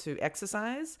 I need to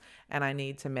exercise and I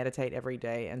need to meditate every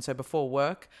day. And so before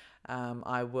work,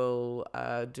 I will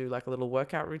do like a little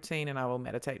workout routine, and I will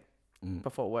meditate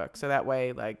before work. So that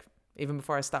way, like even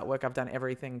before I start work, I've done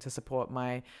everything to support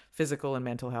my physical and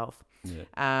mental health.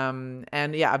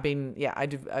 And yeah,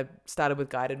 I started with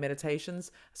guided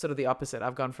meditations, sort of the opposite.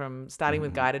 I've gone from starting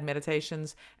with guided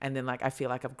meditations, and then like I feel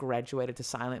like I've graduated to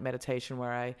silent meditation,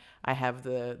 where I have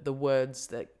the words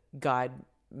that guide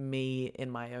me in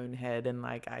my own head, and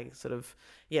like I sort of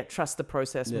trust the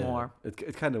process more.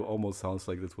 It kind of almost sounds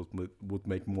like this would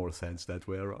make more sense that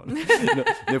way around.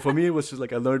 For me, it was just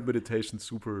like I learned meditation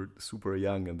super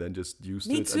young, and then just used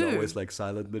Me it. too. And always like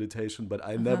silent meditation, but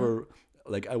I never,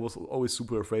 like I was always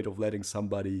super afraid of letting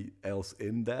somebody else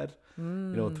in that.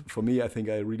 For me, I think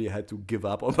I really had to give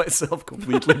up on myself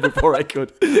completely before I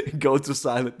could go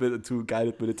to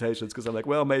guided meditations, because I'm like,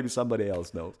 well, maybe somebody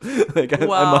else knows. Like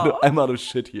Wow. I'm out of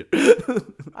shit here.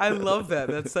 I love that.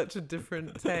 That's such a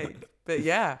different take. But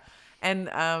yeah. And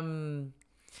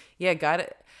guided.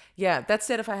 Yeah, that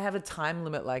said, if I have a time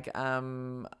limit, like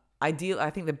I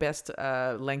think the best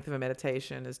length of a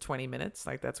meditation is 20 minutes.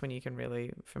 Like that's when you can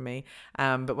really, for me.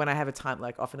 But when I have a time,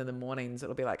 like often in the mornings,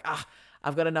 it'll be like,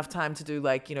 I've got enough time to do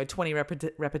like, 20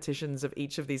 repetitions of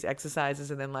each of these exercises.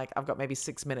 And then like, I've got maybe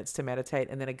 6 minutes to meditate,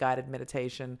 and then a guided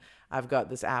meditation. I've got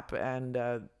this app, and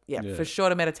for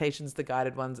shorter meditations, the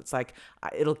guided ones, it's like,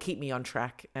 it'll keep me on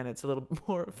track, and it's a little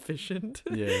more efficient,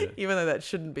 even though that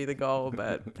shouldn't be the goal.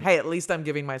 But hey, at least I'm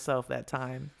giving myself that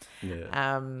time.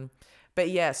 But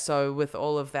yeah, so with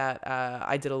all of that,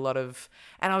 I did a lot of,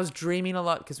 and I was dreaming a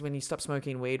lot, because when you stop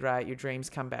smoking weed, right, your dreams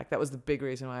come back. That was the big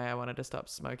reason why I wanted to stop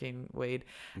smoking weed.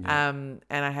 And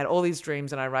I had all these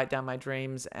dreams, and I write down my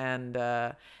dreams, and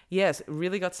yes,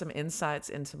 really got some insights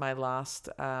into my last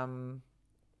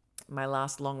my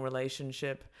last long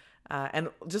relationship, and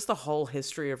just the whole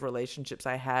history of relationships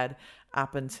I had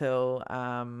up until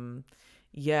that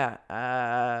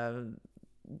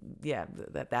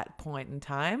point in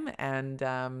time, and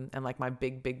like my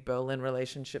big Berlin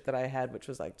relationship that I had, which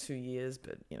was like 2 years,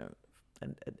 but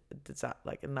and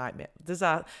like a nightmare.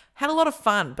 Had a lot of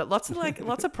fun, but lots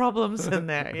of problems in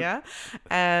there, yeah.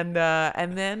 And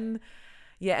then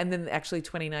actually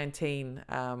 2019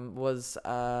 was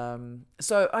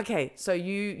so okay. So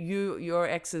your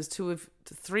exes,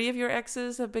 three of your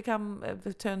exes have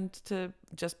turned to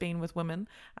just being with women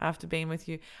after being with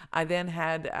you. I then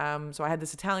had so I had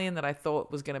this Italian that I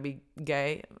thought was going to be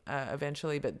gay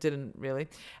eventually, but didn't really.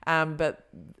 But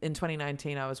in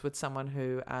 2019, I was with someone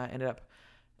who ended up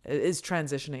is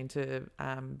transitioning to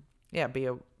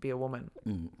be a woman,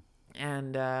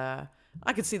 and I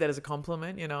could see that as a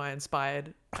compliment. I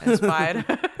inspired her.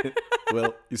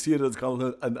 Well, you see it as a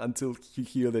compliment until you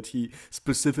hear that he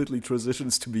specifically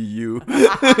transitions to be you.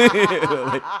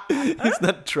 Like, he's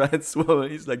not trans woman,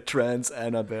 he's like trans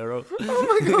Anna Barrow.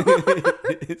 Oh my god.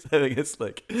 He's having his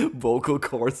like vocal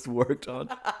cords worked on.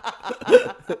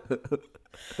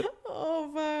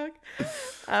 Oh fuck.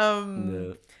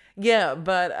 No. Yeah,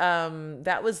 but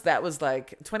that was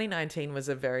like 2019 was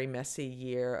a very messy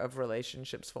year of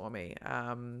relationships for me.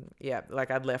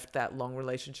 Like I'd left that long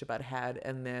relationship I'd had,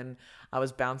 and then I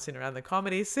was bouncing around the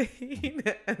comedy scene,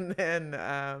 and then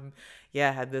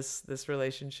had this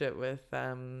relationship with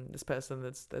this person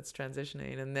that's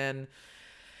transitioning, and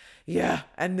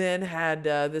then had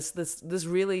this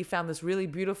really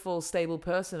beautiful stable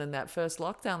person in that first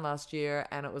lockdown last year,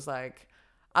 and it was like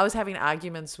I was having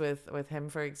arguments with him,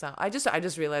 for example. I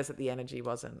just realized that the energy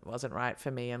wasn't right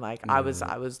for me, and like I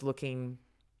was looking.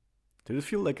 Did it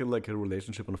feel like a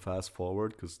relationship on a fast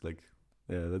forward? Because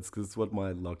that's what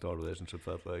my lockdown relationship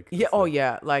felt like.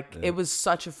 It was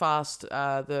such a fast.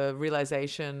 The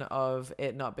realization of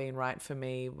it not being right for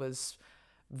me was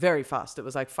very fast. It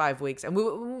was like 5 weeks, and we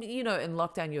were, in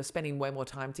lockdown, you're spending way more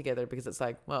time together because it's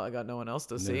like, well, I got no one else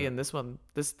to see, and this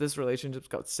relationship's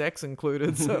got sex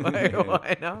included, so like,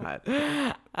 why not?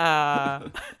 And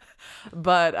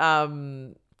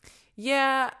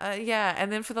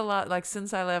then for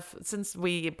the since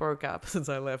we broke up, since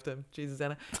I left him, Jesus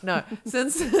Anna, no,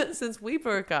 since we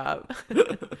broke up, I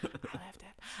left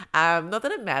him. Not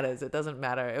that it matters. It doesn't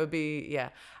matter. It would be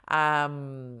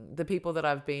the people that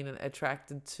I've been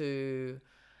attracted to.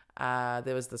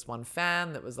 There was this one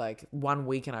fan that was like 1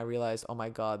 week, and I realized, oh my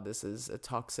God, this is a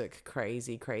toxic,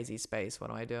 crazy space. What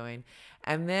am I doing?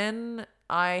 And then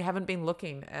I haven't been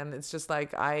looking, and it's just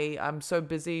like I'm so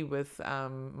busy with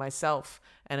myself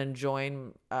and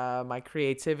enjoying my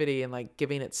creativity and like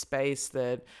giving it space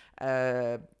that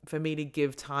for me to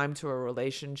give time to a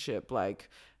relationship, like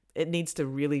it needs to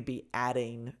really be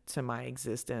adding to my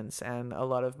existence. And a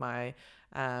lot of my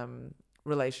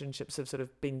relationships have sort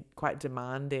of been quite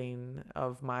demanding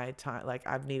of my time. Like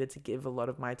I've needed to give a lot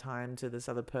of my time to this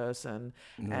other person,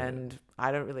 and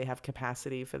I don't really have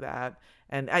capacity for that.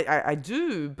 And I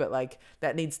do, but like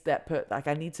that needs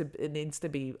it needs to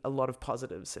be a lot of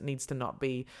positives. It needs to not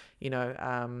be,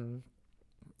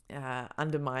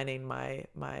 undermining my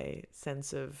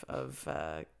sense of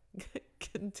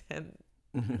contentment.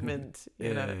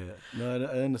 No,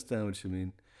 I understand what you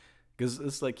mean, because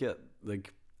it's like I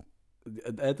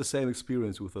had the same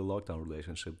experience with a lockdown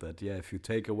relationship, that if you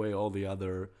take away all the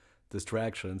other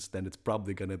distractions, then it's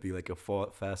probably gonna be like a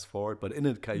fast forward. But in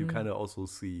it, you kind of also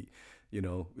see,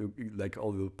 like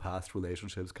all the past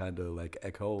relationships kind of like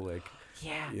echo, like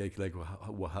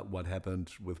what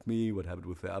happened with me, what happened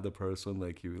with the other person,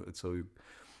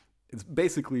 it's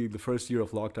basically the first year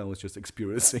of lockdown was just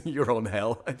experiencing your own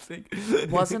hell, I think.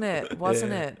 Wasn't it?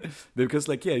 Because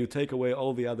you take away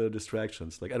all the other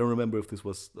distractions. Like I don't remember if this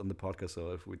was on the podcast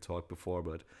or if we talked before,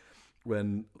 but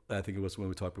when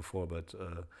we talked before, but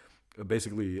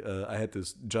basically I had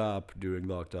this job during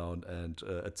lockdown, and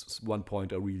at one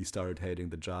point I really started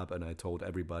hating the job, and I told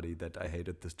everybody that I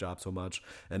hated this job so much,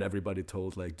 and everybody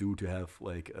told like, dude, you have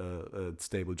like a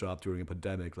stable job during a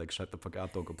pandemic, like shut the fuck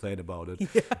up, don't complain about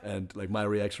it. And like my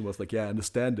reaction was like, I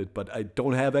understand it, but I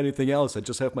don't have anything else. I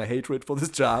just have my hatred for this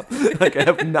job. Like I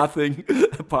have nothing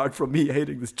apart from me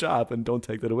hating this job, and don't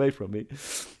take that away from me,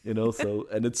 so.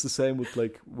 And it's the same with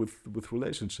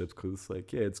relationships, because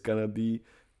like it's gonna be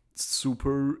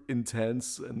super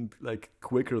intense and like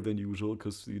quicker than usual,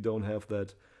 because you don't have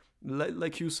that,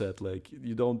 like you said, like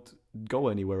you don't go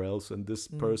anywhere else, and this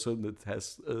person that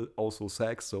has also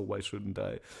sex, so why shouldn't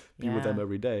I be with them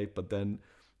every day? But then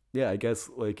yeah, I guess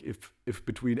like if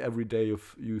between every day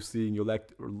of you seeing your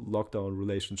lockdown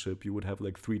relationship, you would have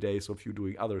like 3 days of you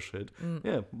doing other shit.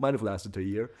 Yeah, might have lasted a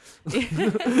year,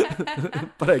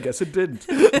 but I guess it didn't.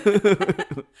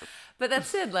 But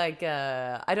that's it. Like,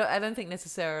 I don't think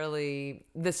necessarily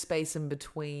the space in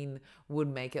between would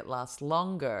make it last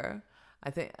longer.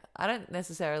 I don't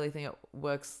necessarily think it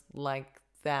works like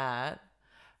that.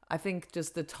 I think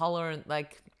just the tolerant,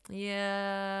 like,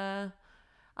 yeah,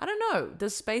 I don't know.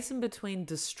 Does space in between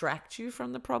distract you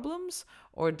from the problems,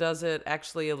 or does it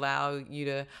actually allow you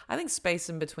to? I think space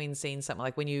in between seeing something,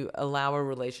 like when you allow a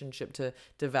relationship to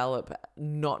develop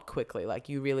not quickly, like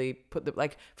you really put the,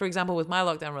 like, for example, with my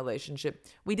lockdown relationship,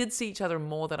 we did see each other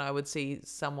more than I would see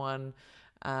someone.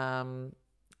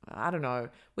 I don't know.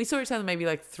 We saw each other maybe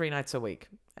like 3 nights a week,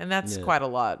 and that's Yeah. quite a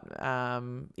lot.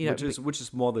 Which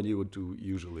is more than you would do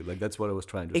usually. Like that's what I was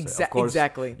trying to say. Of course,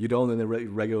 exactly. you don't in a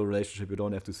regular relationship. You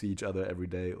don't have to see each other every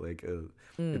day. Like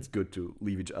it's good to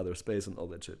leave each other space and all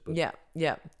that shit. But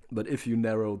Yeah. But if you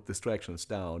narrow distractions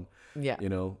down, Yeah. you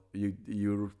know,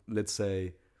 you let's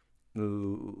say,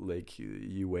 like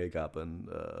you wake up and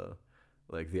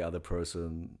like the other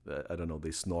person, I don't know,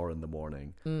 they snore in the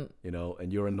morning, you know,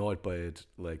 and you're annoyed by it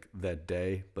like that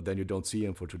day, but then you don't see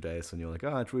them for 2 days, and you're like,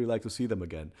 oh, I'd really like to see them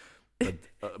again.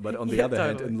 But on the Yeah, other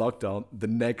hand, totally. in lockdown, the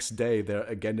next day they're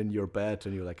again in your bed,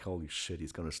 and you're like, holy shit,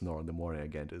 he's gonna snore in the morning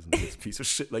again, isn't this piece of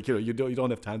shit? Like, you know, you don't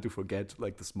have time to forget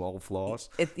like the small flaws.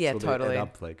 So they add totally.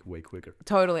 up like way quicker.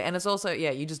 Totally. And it's also,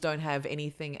 you just don't have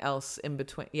anything else in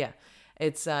between. Yeah.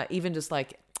 It's even just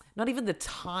like, not even the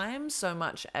time so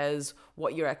much as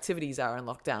what your activities are in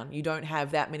lockdown. You don't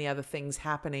have that many other things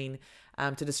happening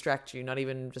to distract you, not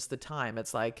even just the time.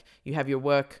 It's like you have your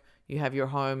work, you have your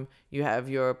home, you have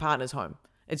your partner's home.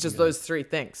 It's just those 3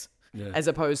 things. Yeah. As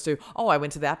opposed to, oh, I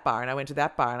went to that bar and I went to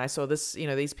that bar and I saw this, you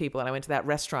know, these people, and I went to that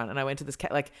restaurant and I went to this,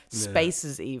 like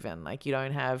spaces even. Like you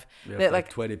don't have, You have like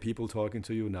 20 people talking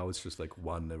to you. Now it's just like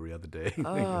one every other day.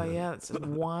 oh yeah, it's just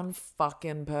one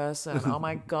fucking person. Oh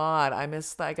my God. I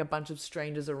miss like a bunch of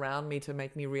strangers around me to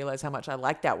make me realize how much I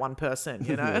like that one person,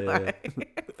 you know? Like,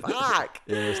 fuck.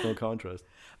 Yeah, there's no contrast.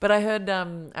 But I heard,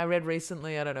 I read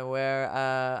recently, I don't know where,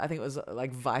 I think it was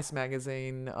like Vice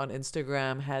magazine on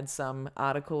Instagram had some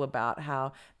article about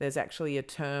how there's actually a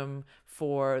term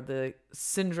for the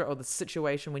syndrome or the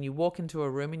situation when you walk into a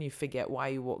room and you forget why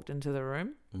you walked into the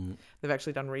room. They've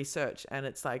actually done research, and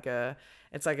it's like a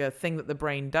thing that the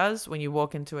brain does when you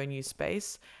walk into a new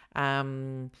space.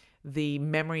 The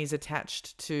memories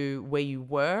attached to where you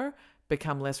were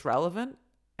become less relevant.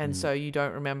 And so you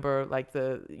don't remember like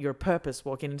your purpose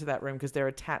walking into that room because they're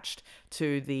attached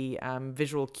to the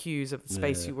visual cues of the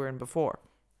space you were in before.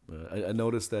 I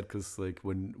noticed that because like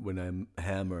when I'm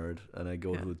hammered and I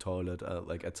go to the toilet,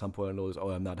 like at some point I notice, oh,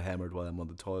 I'm not hammered while I'm on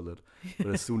the toilet. But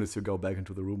as soon as you go back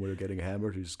into the room where you're getting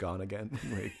hammered, you're just gone again.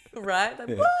 Like, Right?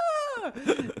 Like, "Wah!"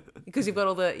 Because you've got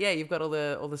all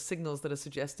the signals that are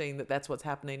suggesting that that's what's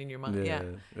happening in your mind. Yeah.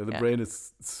 The brain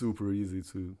is super easy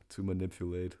to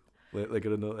manipulate. Like I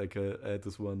don't know, like I had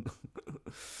this one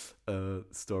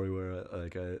story where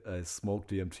I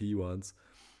smoked DMT once,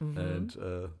 and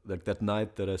like that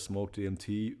night that I smoked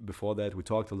DMT, before that we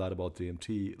talked a lot about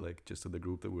DMT, like just in the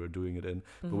group that we were doing it in,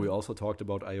 but we also talked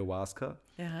about ayahuasca.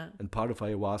 Yeah. And part of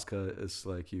ayahuasca is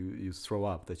like you throw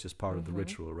up. That's just part of the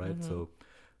ritual, right? So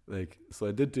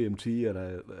I did DMT, and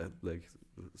I like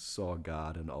saw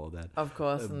God and all of that. Of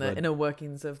course, and the inner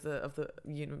workings of the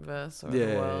universe or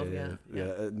the world.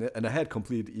 Yeah. And I had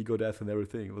complete ego death and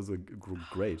everything. It was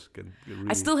great.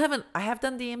 Really... I have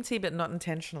done DMT, but not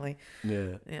intentionally.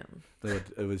 Yeah. Yeah. But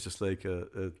it was just like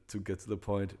to get to the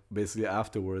point. Basically,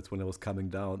 afterwards, when I was coming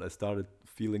down, I started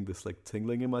feeling this like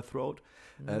tingling in my throat.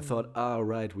 And I thought,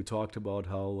 right, we talked about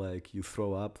how like you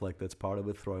throw up, like that's part of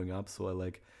it, throwing up. So I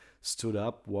like stood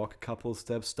up, walked a couple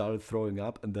steps, started throwing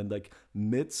up, and then like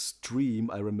midstream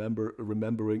I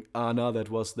remembering, no, that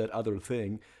was that other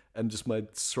thing, and just my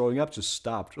throwing up just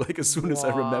stopped. Like as soon as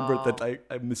I remembered that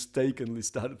I mistakenly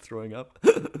started throwing up.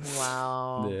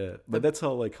 Wow. Yeah, but that's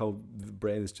how the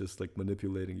brain is just like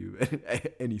manipulating you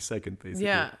any second, basically.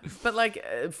 Yeah, but like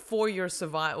for your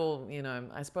survival, you know,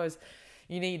 I suppose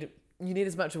you need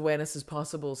as much awareness as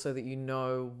possible so that you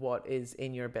know what is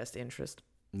in your best interest.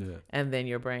 Yeah. And then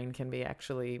your brain can be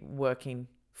actually working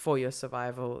for your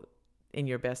survival in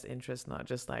your best interest, not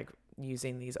just like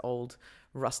using these old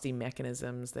rusty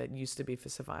mechanisms that used to be for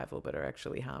survival but are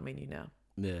actually harming you now.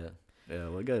 Yeah. Yeah,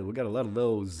 we got a lot of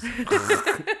those.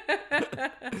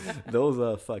 Those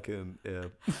are fucking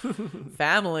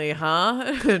family,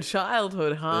 huh?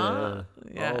 Childhood, huh?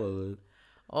 Yeah. All of it.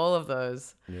 All of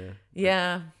those. Yeah.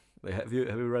 Yeah. Have you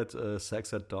read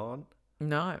Sex at Dawn?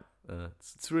 No.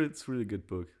 It's really good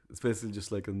book. It's basically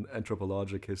just like an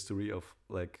anthropologic history of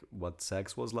like what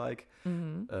sex was like,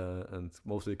 and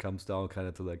mostly it comes down kind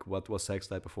of to like what was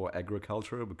sex like before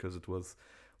agriculture, because it was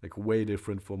like way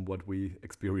different from what we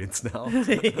experience now.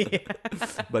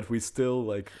 But we still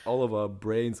like all of our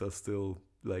brains are still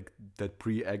like that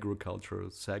pre-agriculture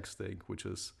sex thing, which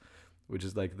is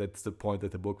like that's the point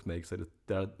that the book makes,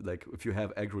 that like if you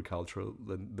have agriculture,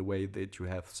 then the way that you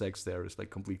have sex there is like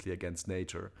completely against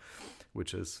nature,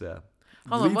 which is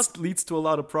leads to a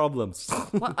lot of problems.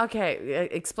 Okay,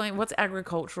 explain what's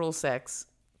agricultural sex.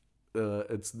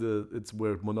 It's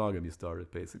where monogamy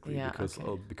started basically, Yeah, because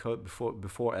okay. because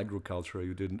before agriculture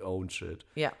you didn't own shit.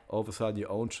 Yeah. All of a sudden you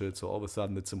own shit, so all of a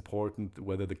sudden it's important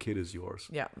whether the kid is yours.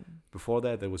 Yeah. Before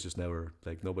that, there was just never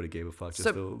like nobody gave a fuck. Just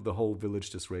So the whole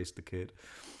village just raised the kid.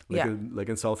 yeah. Like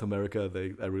in South America,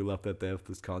 I really love that they have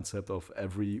this concept of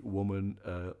every woman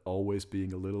always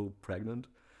being a little pregnant.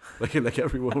 Like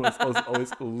every woman is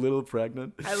always a little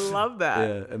pregnant. I love that.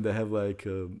 Yeah, and they have like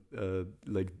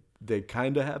they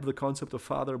kind of have the concept of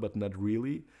father, but not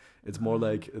really. It's more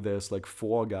like there's like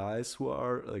 4 guys who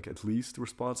are like at least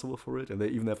responsible for it, and they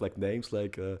even have like names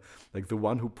like the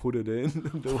one who put it in,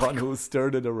 the one who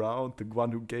stirred it around, the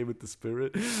one who gave it the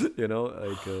spirit, you know,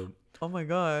 like Oh my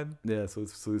god. yeah. So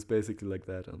it's basically like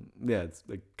that, and yeah, it's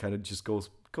like kind of just goes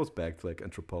back to like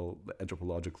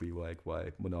anthropologically, like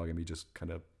why monogamy just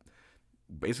kind of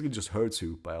basically just hurts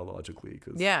you biologically,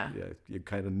 because Yeah. you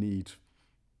kind of need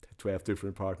to have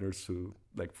different partners to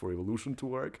like for evolution to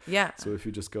work. Yeah. So if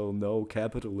you just go no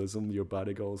capitalism, your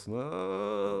body goes,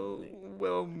 oh,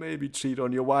 well, maybe cheat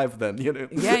on your wife then, you know.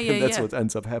 Yeah, yeah, And that's yeah. what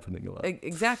ends up happening a lot.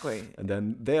 Exactly. And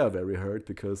then they are very hurt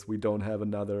because we don't have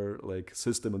another like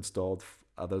system installed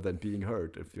other than being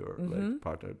hurt if your like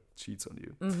partner cheats on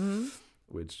you.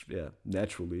 Which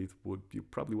naturally you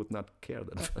probably would not care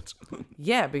that much.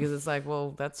 Yeah, because it's like,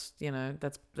 well, that's, you know,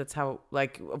 that's how,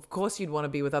 like, of course you'd want to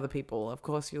be with other people. Of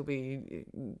course you'll be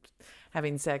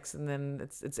having sex, and then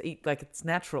it's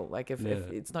natural. Like if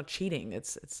it's not cheating,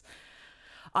 it's.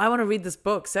 I want to read this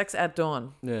book, Sex at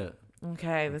Dawn. Yeah.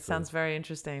 Okay, that sounds very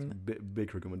interesting.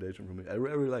 Big recommendation from me. I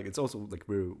really like it. It's also like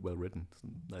very well written.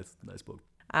 It's a nice book.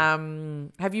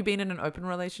 Have you been in an open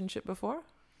relationship before?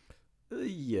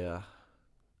 Yeah.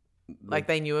 Like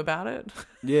they knew about it?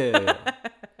 Yeah.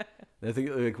 I think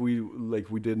like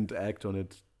we didn't act on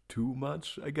it too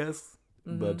much, I guess.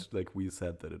 But like we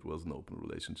said that it was an open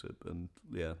relationship, and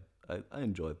yeah, I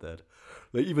enjoyed that.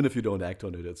 Like even if you don't act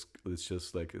on it, it's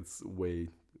just like it's a way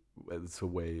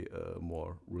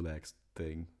more relaxed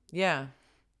thing. Yeah.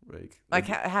 Like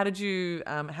how did you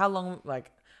how long,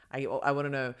 like I want to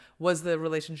know, was the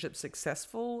relationship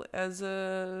successful as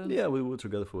a Yeah, we were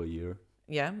together for a year.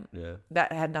 Yeah.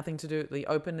 That had nothing to do. The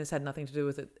openness had nothing to do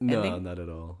with it ending. No, not at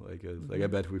all. Like I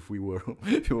bet if we were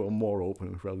more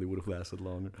open, we probably would have lasted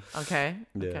longer. Okay.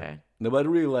 Yeah. Okay. No, but I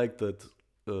really like that.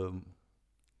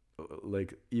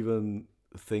 Like even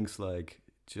things like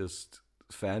just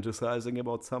fantasizing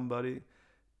about somebody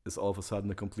is all of a sudden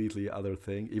a completely other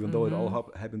thing, even though it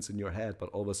all happens in your head, but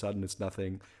all of a sudden it's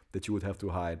nothing that you would have to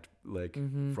hide, like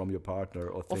from your partner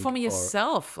or from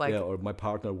yourself. Like, or my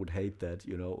partner would hate that,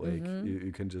 you know, like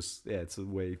you can just, it's a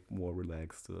way more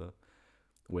relaxed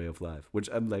way of life, which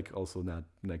I'm like also not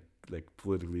like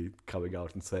politically coming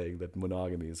out and saying that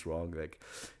monogamy is wrong. Like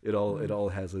it all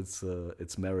has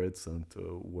its merits and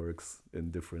works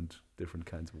in different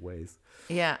kinds of ways.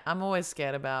 Yeah, I'm always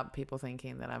scared about people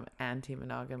thinking that I'm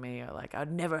anti-monogamy, or like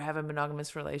I'd never have a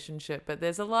monogamous relationship. But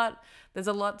there's a lot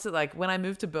to, like, when I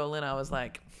moved to Berlin, I was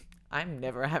like, I'm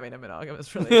never having a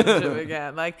monogamous relationship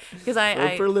again. Like, because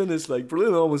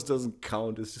Berlin almost doesn't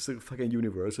count. It's just a fucking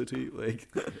university. Like,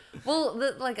 well,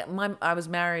 I was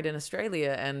married in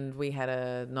Australia, and we had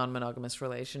a non-monogamous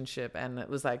relationship, and it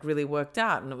was like really worked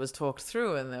out, and it was talked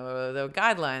through, and there were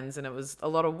guidelines, and it was a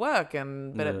lot of work,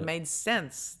 but it made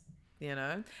sense. You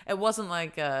know, it wasn't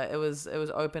like it was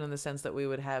open in the sense that we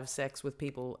would have sex with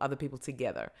other people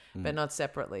together, but not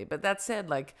separately. But that said,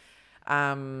 like,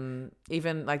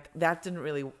 even like that didn't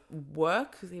really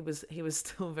work. He was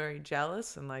still very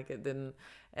jealous, and like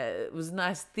it was a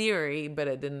nice theory, but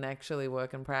it didn't actually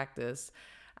work in practice.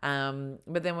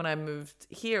 But then when I moved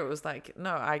here, it was like,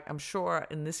 no, I'm sure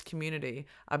in this community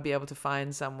I'd be able to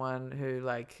find someone who,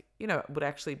 like, you know, would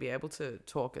actually be able to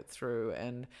talk it through,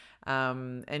 and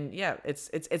yeah,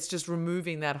 it's just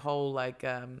removing that whole like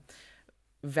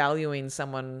valuing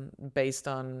someone based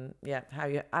on how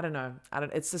you, I don't know,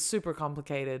 it's a super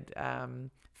complicated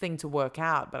thing to work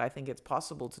out, but I think it's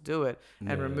possible to do it,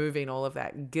 and removing all of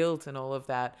that guilt and all of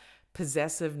that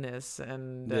possessiveness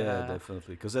and Yeah,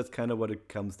 definitely. Because that's kind of what it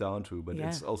comes down to. But Yeah.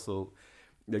 it's also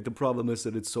like the problem is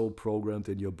that it's so programmed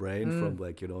in your brain from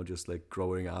like, just like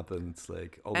growing up, and it's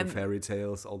like all And- the fairy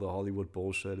tales, all the Hollywood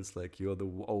bullshit. It's like you're the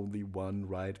only one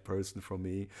right person for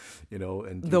me,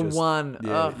 and The one.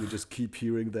 Yeah, Ugh. you just keep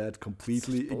hearing that,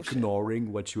 completely Such bullshit.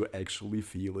 ignoring what you're actually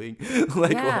feeling,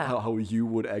 like Yeah. how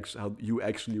you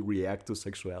actually react to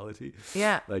sexuality.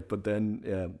 Yeah. Like, but then,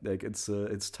 yeah, like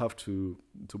it's tough to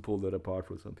pull that apart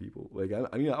with some people. Like,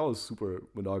 I mean, I was super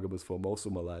monogamous for most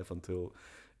of my life until,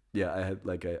 yeah, I had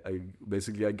like I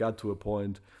basically I got to a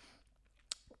point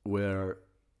where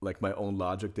like my own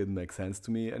logic didn't make sense to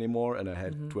me anymore, and I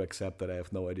had to accept that I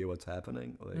have no idea what's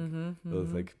happening. Like, it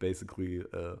was like basically,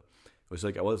 it was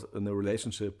like I was in a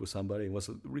relationship with somebody. It was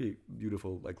a really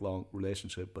beautiful, like, long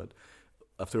relationship, but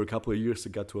after a couple of years,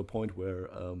 it got to a point where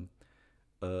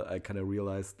I kind of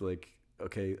realized, like,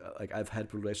 okay, like I've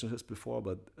had relationships before,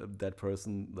 but that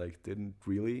person like didn't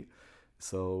really.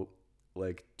 So,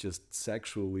 like, just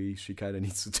sexually, she kind of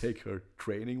needs to take her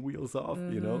training wheels off,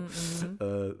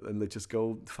 and like just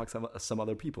go fuck some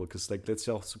other people, because like that's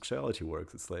how sexuality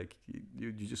works. It's like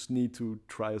you just need to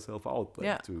try yourself out, like,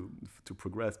 Yeah. to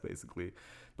progress, basically.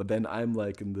 But then I'm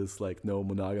like in this like, no,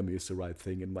 monogamy is the right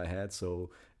thing in my head.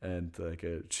 So, and like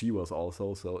she was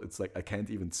also, so it's like I can't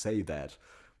even say that.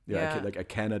 Yeah. I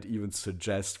cannot even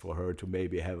suggest for her to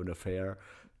maybe have an affair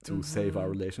to save our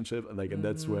relationship, and like, and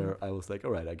that's where I was like,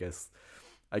 all right, I guess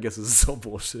this is so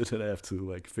bullshit, and I have to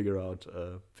like figure out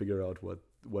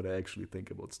what I actually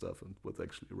think about stuff and what's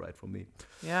actually right for me.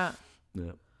 Yeah.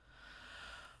 Yeah.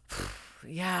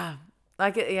 Yeah.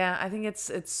 Like, yeah, I think it's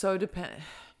so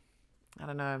I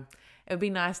don't know. It would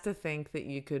be nice to think that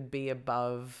you could be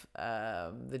above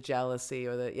the jealousy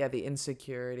or the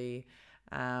insecurity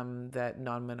that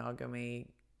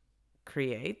non-monogamy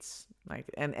creates.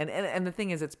 Like, and the thing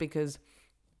is, it's because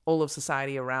all of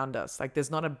society around us, like,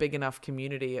 there's not a big enough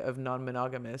community of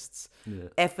non-monogamists,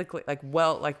 ethically,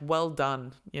 well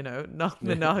done,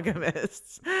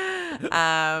 non-monogamists,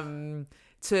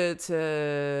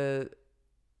 to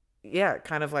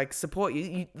kind of like support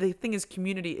you. The thing is,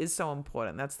 community is so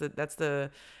important. That's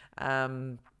the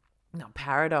not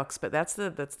paradox, but that's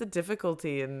the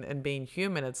difficulty in being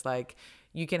human. It's like,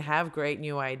 you can have great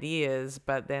new ideas,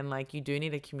 but then like you do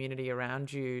need a community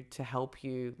around you to help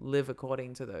you live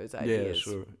according to those ideas.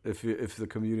 Yeah, sure. If the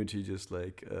community just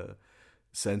like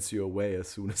sends you away as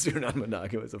soon as you're not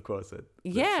monogamous, of course that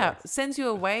sucks. Sends you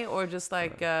away, or just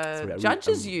like Sorry,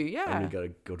 judges I you. really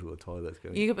gotta go to the toilet.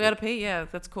 You gotta pee. Yeah,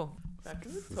 that's cool. Back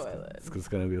in the toilet. It's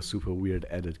gonna be a super weird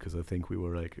edit, because I think we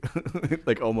were like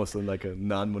like almost in like a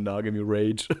non-monogamy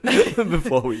rage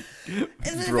before we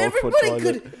broke for toilet.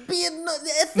 could be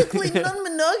ethically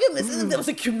non-monogamous, and there was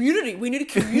a community. We need a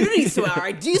community so our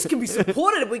ideas can be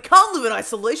supported, and we can't live in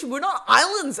isolation. We're not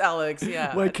islands, Alex.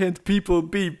 Yeah. Why can't people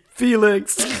be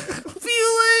feelings?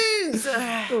 Feelings.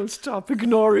 Oh, stop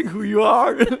ignoring who you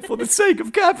are for the sake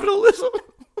of capitalism.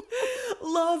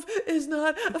 Love is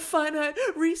not a finite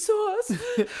resource.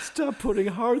 Stop putting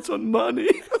hearts on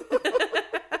money.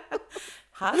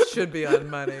 Hearts should be on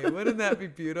money. Wouldn't that be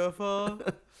beautiful?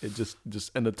 It just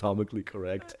anatomically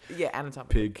correct. Yeah,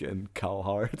 anatomically. Pig and cow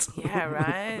hearts. Yeah,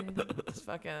 right. It's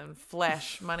fucking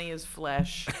flesh. Money is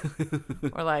flesh,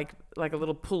 or like a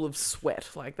little pool of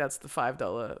sweat. Like, that's the $5,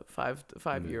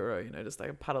 €5. Just like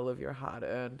a puddle of your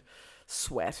hard-earned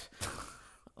sweat.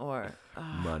 Or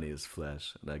Money is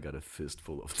flesh, and I got a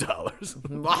fistful of dollars.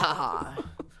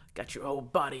 got your whole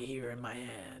body here in my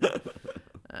hand.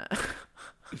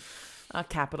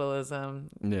 Capitalism.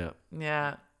 Yeah.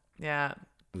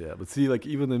 Yeah, but see, like,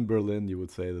 even in Berlin, you would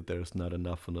say that there's not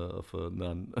enough of a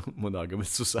non-monogamous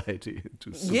society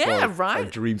to support our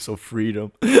dreams of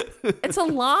freedom. It's a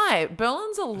lie.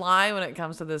 Berlin's a lie when it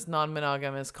comes to this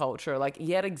non-monogamous culture. Like,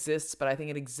 yeah, it exists, but I think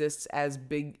it exists as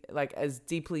big, like, as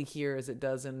deeply here as it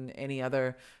does in any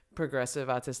other progressive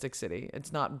artistic city.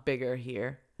 It's not bigger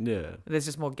here. Yeah. There's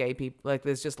just more gay people. Like,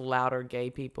 there's just louder gay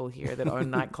people here that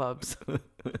own nightclubs.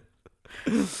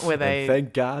 Where they, and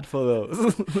thank God for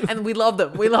those. And we love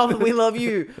them. We love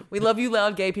you. We love you,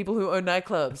 loud gay people who own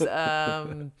nightclubs.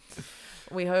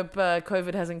 We hope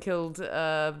COVID hasn't killed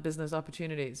business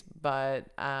opportunities, but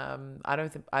I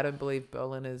don't believe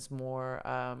Berlin is more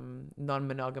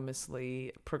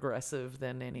non-monogamously progressive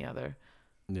than any other.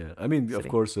 Yeah, I mean, city. Of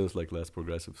course, there's like less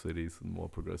progressive cities and more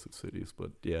progressive cities,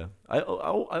 but yeah, I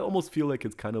almost feel like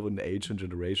it's kind of an age and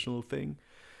generational thing.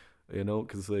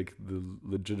 Because like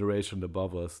the generation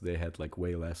above us, they had like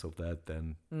way less of that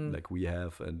than like we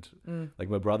have, and like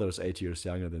my brother is 8 years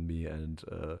younger than me, and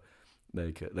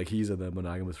like he's in a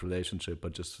monogamous relationship,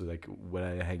 but just like when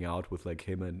I hang out with like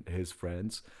him and his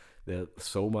friends, they're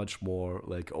so much more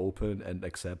like open and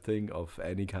accepting of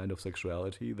any kind of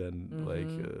sexuality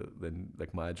than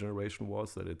like my generation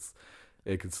was. That it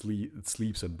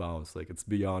sleeps and bounds. Like it's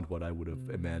beyond what I would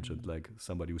have imagined. Like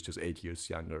somebody who's just 8 years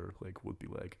younger like would be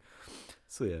like.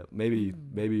 So yeah, maybe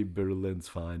Berlin's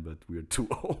fine, but we're too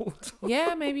old.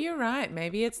 Yeah, maybe you're right.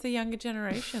 Maybe it's the younger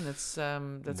generation that's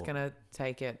gonna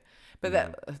take it. But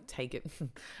that take it.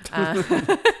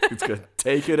 It's gonna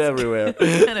take it everywhere.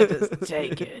 Gonna just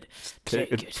take it.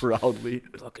 Take it proudly.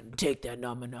 Fucking take that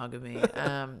non-monogamy.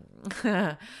 I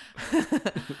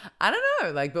don't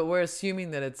know. Like, but we're assuming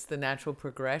that it's the natural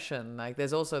progression. Like,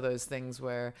 there's also those things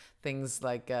where things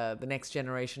like the next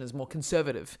generation is more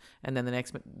conservative, and then the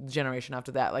next generation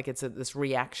after that, like it's this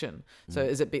reaction. So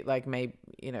is it like maybe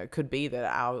it could be that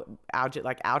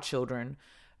our children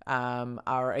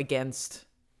are against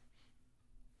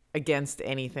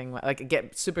anything like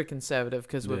get super conservative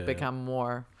because we've become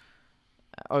more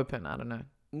open. I don't know.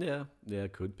 Yeah,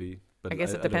 it could be. But I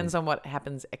guess it depends on what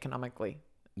happens economically.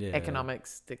 Yeah,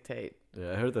 economics dictate.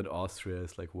 Yeah, I heard that Austria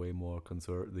is like way more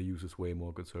the use is way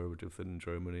more conservative than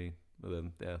Germany. But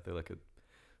then they're like a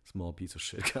small piece of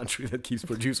shit country that keeps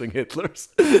producing Hitlers.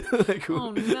 Like,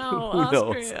 oh no,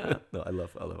 Austria! No, I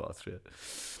love Austria.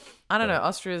 I don't know.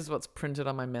 Austria is what's printed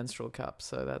on my menstrual cup,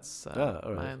 so that's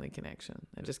right. my only connection.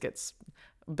 It just gets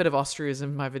a bit of Austria's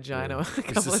in my vagina a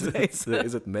couple of days.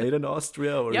 Is it made in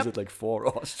Austria or is it like for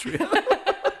Austria?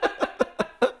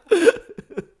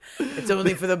 It's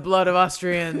only for the blood of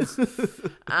Austrians.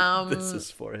 This is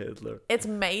for Hitler. It's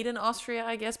made in Austria,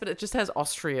 I guess, but it just has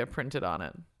Austria printed on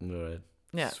it. All right.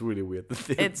 Yeah. It's really weird.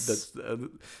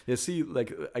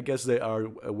 Like, I guess they are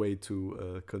a way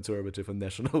too conservative and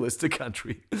nationalistic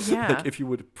country. Yeah. Like, if you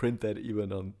would print that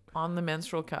even on the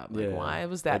menstrual cup. Like, why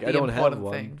was that like, the I don't important have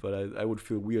one, thing? but I would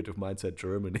feel weird if mine said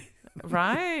Germany.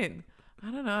 Right.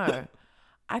 I don't know.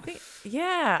 I think,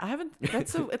 I haven't,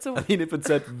 it's a. I mean, if it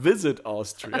said visit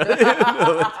Austria.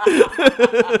 That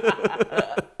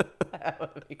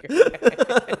would be great.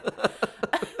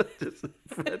 Just a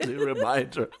friendly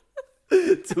reminder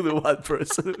to the one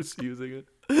person who's using it.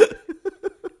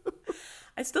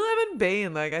 I still haven't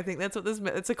been. Like, I think that's what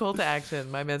it's a call to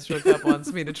action. My menstrual cup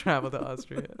wants me to travel to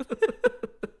Austria.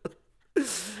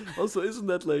 Also, isn't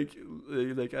that like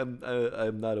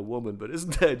I'm not a woman, but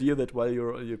isn't the idea that while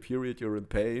you're on your period, you're in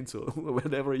pain? So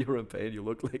whenever you're in pain, you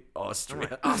look like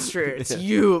Austria. Austria, it's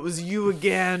you. It was you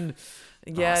again.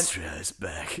 Yeah. Austria is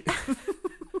back.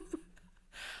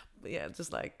 Yeah,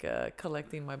 just like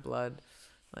collecting my blood.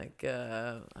 Like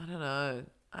I don't know.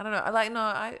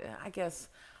 I guess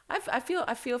I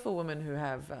feel for women who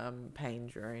have pain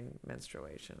during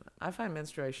menstruation. I find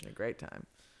menstruation a great time.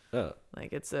 Oh.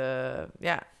 Like it's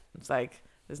it's like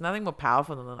there's nothing more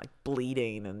powerful than like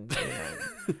bleeding and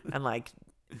and like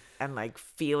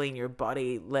feeling your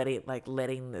body letting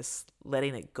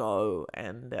it go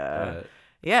and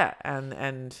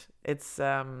and it's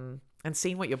and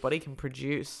seeing what your body can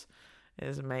produce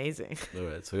is amazing. All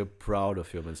right, so you're proud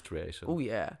of your menstruation. Oh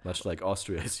yeah, much like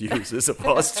Austria's uses of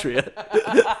Austria.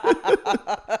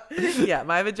 Yeah,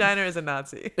 my vagina is a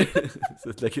Nazi.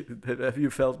 So have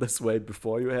you felt this way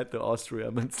before you had the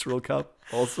Austria menstrual cup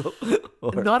also?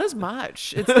 Or? Not as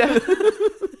much.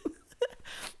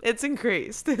 It's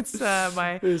increased. It's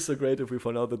It's so great if we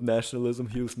found out that nationalism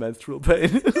heals menstrual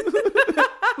pain.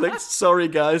 Like, sorry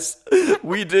guys,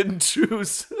 we didn't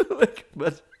choose.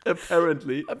 But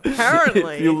apparently,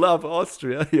 if you love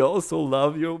Austria, you also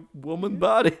love your woman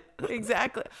body.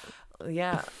 Exactly.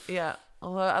 Yeah.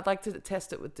 Although I'd like to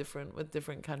test it with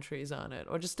different countries on it,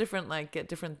 or just different get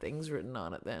different things written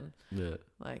on it. Then,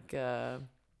 like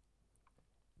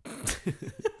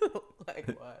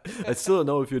what? I still don't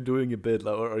know if you're doing a bit,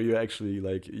 or are you actually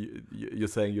like you're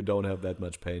saying you don't have that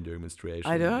much pain during menstruation.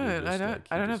 I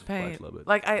don't have pain.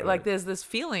 Like there's this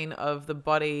feeling of the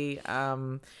body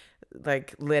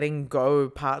like letting go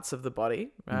parts of the body,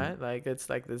 right? Like it's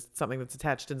like there's something that's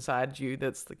attached inside you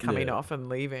that's coming off and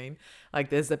leaving. Like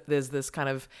there's this kind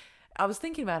of, I was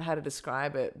thinking about how to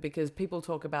describe it, because people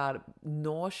talk about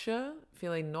nausea,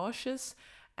 feeling nauseous,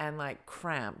 and like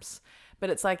cramps. But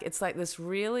it's like this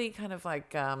really kind of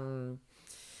like I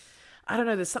don't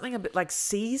know, there's something a bit like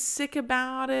seasick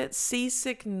about it,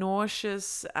 seasick,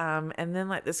 nauseous, and then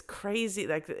like this crazy,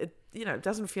 like it, it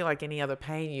doesn't feel like any other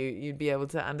pain you'd be able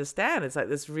to understand. It's like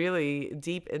this really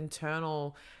deep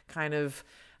internal kind of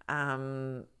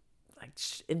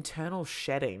internal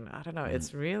shedding. I don't know.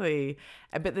 It's really,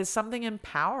 but there's something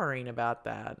empowering about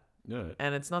that. Yeah.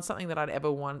 And it's not something that I'd ever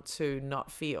want to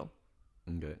not feel.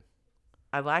 Okay.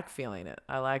 I like feeling it.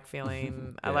 I like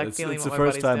feeling. I Yeah, like it's, feeling it's what the my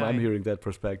first body's time I'm doing. hearing that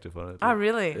perspective on it. Oh,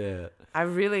 really? Yeah. I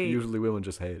really. Usually women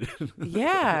just hate it.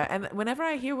 Yeah, and whenever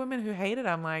I hear women who hate it,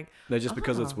 I'm like, No, just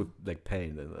because it's oh. with like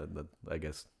pain, and I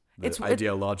guess the It's- it-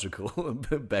 ideological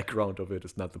background of it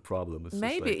is not the problem. It's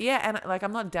Maybe, just like, yeah, and like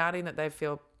I'm not doubting that they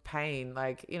feel pain.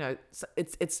 Like, you know,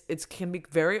 it's can be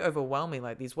very overwhelming.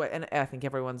 Like these way, and I think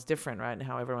everyone's different, right? And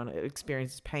how everyone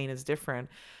experiences pain is different.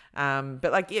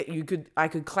 But like, yeah, I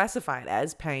could classify it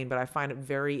as pain, but I find it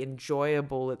very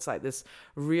enjoyable. It's like this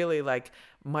really like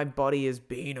my body is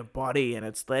being a body, and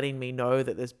it's letting me know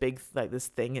that this big like this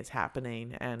thing is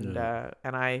happening, and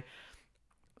I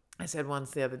said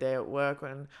once the other day at work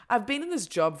when I've been in this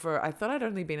job I thought I'd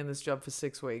only been in this job for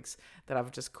 6 weeks that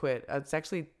I've just quit. It's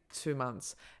actually 2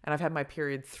 months and I've had my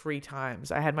period 3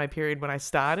 times. I had my period when I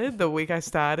started, the week I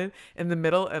started, in the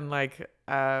middle, and like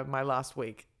my last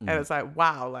week. And it's like,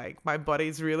 wow, like my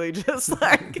body's really just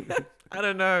like, I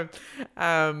don't know,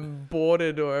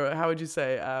 boarded, or how would you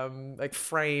say, like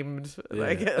framed. Yeah.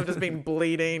 Like I've just been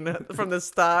bleeding from the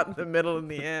start, the middle, and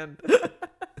the end.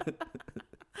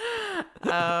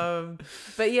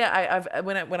 But yeah, I've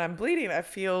when I'm bleeding, I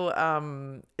feel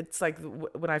it's like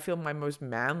when I feel my most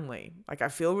manly. Like I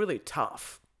feel really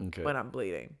tough okay, when I'm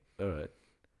bleeding. all right.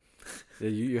 Yeah,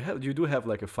 you do have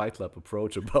like a Fight Club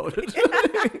approach about it.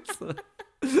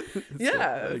 Yeah,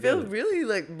 I I get feel it. really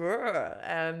like brr,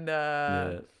 and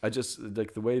Yeah, I just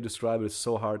like the way you describe it is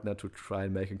so hard not to try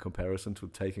and make a comparison to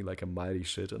taking like a mighty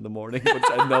shit in the morning, which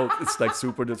I know it's like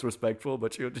super disrespectful,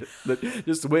 but you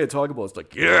just the way you talk about it's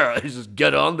like, yeah, you just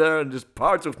get on there and just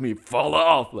parts of me fall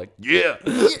off, like yeah.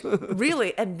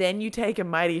 really, and then you take a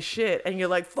mighty shit, and you're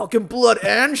like fucking blood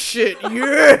and shit,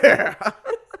 yeah.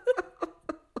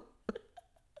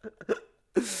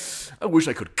 I wish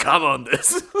I could come on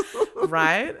this.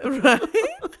 Right.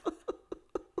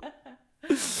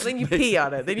 Then you pee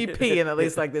on it. Then you pee, and at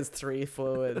least like there's 3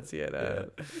 fluids, you know.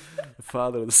 Yeah. The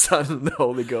Father, the Son, and the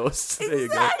Holy Ghost. There you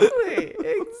go.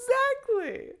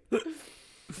 Exactly.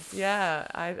 Yeah,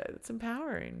 it's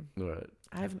empowering. All right.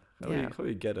 I've How do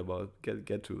you get to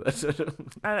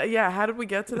that? yeah. How did we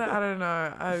get to that? I don't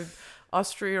know.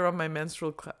 Austria on my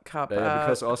menstrual cup.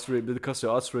 Because the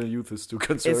Austrian youth is too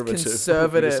conservative.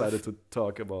 conservative. We decided to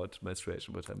talk about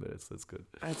menstruation for 10 minutes. That's good.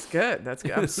 That's good. That's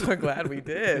good. I'm so glad we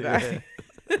did. Yeah.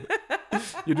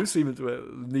 You do seem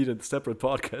to need a separate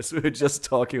podcast. We're just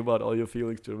talking about all your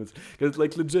feelings during it. Because,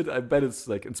 like, legit, I bet it's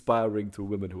like inspiring to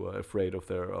women who are afraid of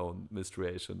their own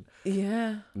menstruation.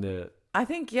 Yeah. Yeah. I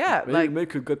think Maybe like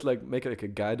make a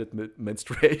guided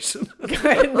menstruation.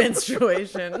 guided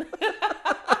menstruation.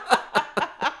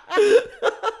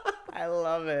 I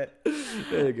love it.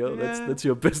 There you go. Yeah. That's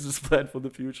your business plan for the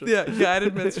future. Yeah,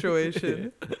 guided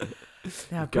menstruation.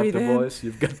 Now You've got breathe the in. voice.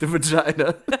 You've got the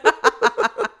vagina.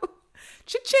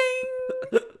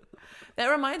 Cha-ching! That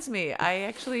reminds me, I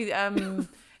actually I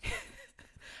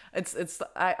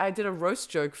did a roast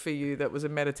joke for you that was a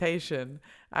meditation.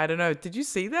 I don't know. Did you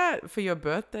see that for your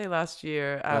birthday last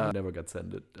year? I never got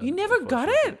sent it. You never got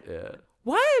unfortunately. it? Yeah.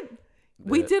 What?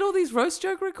 We Yeah. did all these roast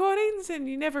joke recordings and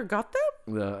you never got them?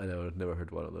 No, I never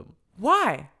heard one of them.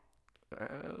 Why? Uh,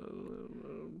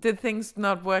 Did things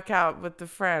not work out with the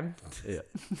friend? yeah.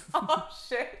 Oh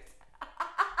shit.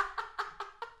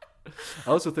 I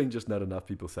also think just not enough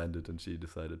people sent it, and she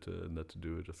decided not to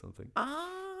do it or something.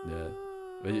 Yeah.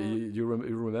 But you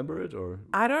remember it or?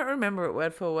 I don't remember it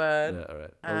word for word. Yeah,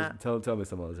 all right. Tell me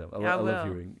some other time. I will. love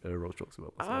hearing roast jokes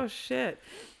about myself. Oh shit.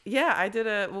 Yeah, I did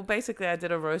a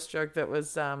roast joke that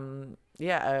was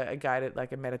a guided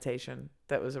like a meditation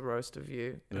that was a roast of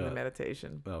you in the Yeah.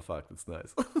 meditation. Oh fuck, that's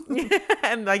nice.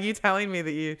 And like you telling me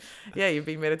that you've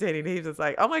been meditating heaps, it's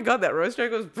like, oh my god, that roast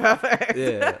joke was perfect.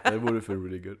 Yeah, that would have been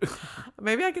really good.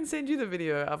 Maybe I can send you the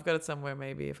video. I've got it somewhere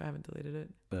maybe if I haven't deleted it.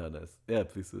 Oh, nice. Yeah,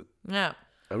 please do. Yeah.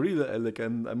 I really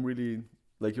I'm really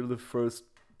like you're the first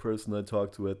person I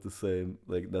talked to at the same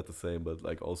not the same but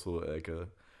like also like a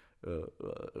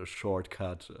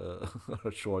shortcut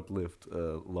a short-lived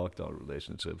lockdown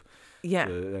relationship. Yeah.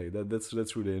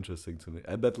 That's really interesting to me.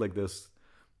 I bet like there's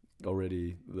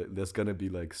gonna be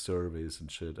like surveys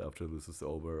and shit after this is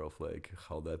over of like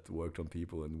how that worked on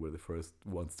people and were the first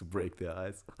ones to break their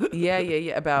eyes. yeah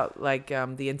about like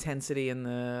the intensity and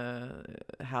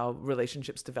how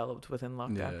relationships developed within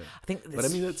lockdown. Yeah. I think But I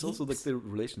mean, it's also like the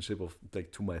relationship of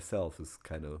like to myself is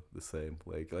kind of the same.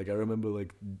 Like I remember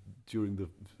like during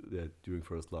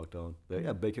first lockdown,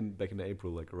 back in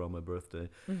April, like around my birthday,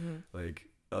 like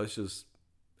I was just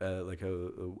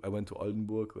I went to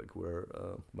Oldenburg, like where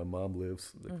my mom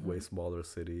lives, like way smaller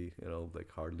city,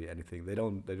 like hardly anything. They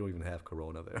don't even have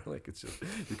corona there. Like it's just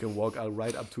you can walk out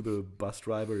right up to the bus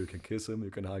driver, you can kiss him, you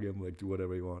can hug him, like do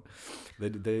whatever you want.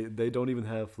 They don't even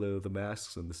have the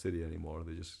masks in the city anymore.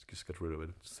 They just got rid of it.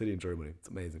 City in Germany, it's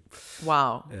amazing.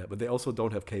 Wow. Yeah, but they also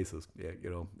don't have cases. Yeah,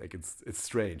 like it's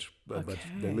strange, but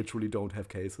they literally don't have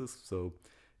cases. So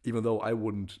even though I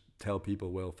wouldn't tell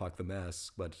people, well, fuck the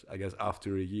masks, but I guess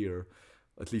after a year,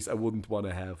 at least I wouldn't want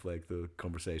to have like the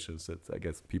conversations that I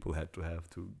guess people had to have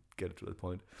to get to that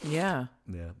point. Yeah.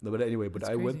 Yeah. No, but anyway, That's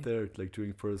I went crazy. there like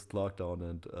during first lockdown,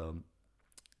 and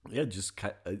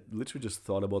I literally just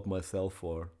thought about myself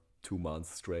for 2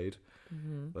 months straight.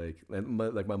 Like, and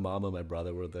my mom and my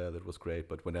brother were there. That was great.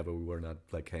 But whenever we were not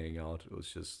like hanging out, it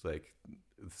was just like,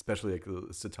 especially like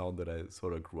it's the town that I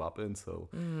sort of grew up in. So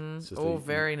it's just Oh, like,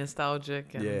 very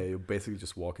nostalgic. And yeah, you're basically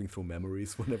just walking through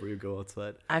memories whenever you go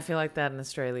outside. I feel like that in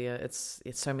Australia. It's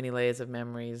so many layers of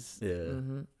memories.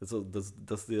 Yeah. So does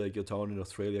the like your town in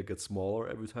Australia get smaller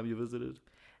every time you visit it?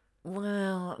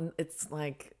 Well, it's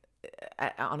like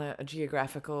on a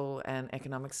geographical and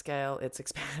economic scale, it's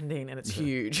expanding and it's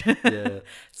huge. Yeah.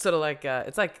 Sort of like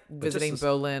it's like But visiting just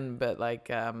Berlin, but like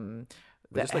but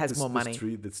that just like has more money.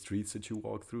 the streets that you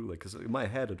walk through, like, because in my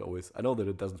head I know that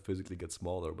it doesn't physically get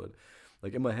smaller, but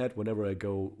like in my head, whenever I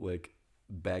go like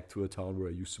back to a town where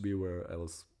I used to be, where I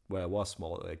was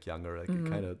small, like younger, like it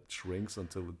kind of shrinks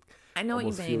until it I know what you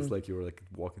almost feels mean. like you're like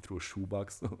walking through a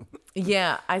shoebox.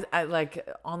 Yeah, I like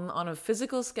on a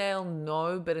physical scale,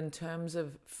 no, but in terms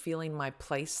of feeling my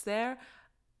place there,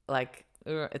 like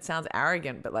it sounds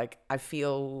arrogant, but like I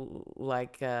feel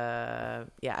like yeah,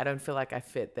 I don't feel like I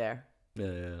fit there.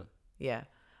 Yeah. Yeah.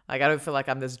 Like I don't feel like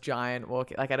I'm this giant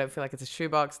walking, like I don't feel like it's a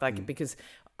shoebox, like because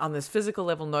on this physical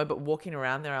level, no, but walking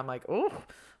around there, I'm like, oh,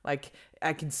 like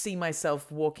I can see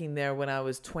myself walking there when I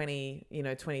was 20,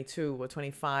 22 or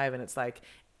 25. And it's like,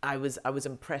 I was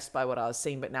impressed by what I was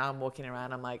seeing, but now I'm walking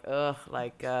around, I'm like, ugh,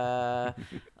 like I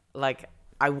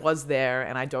was there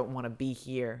and I don't want to be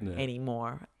here Yeah.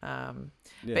 anymore. Yeah.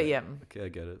 But yeah, Okay, I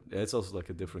get it. Yeah, it's also like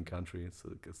a different country, so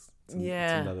I guess it's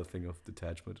Yeah. another thing of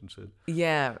detachment and shit.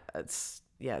 yeah, it's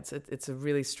a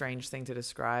really strange thing to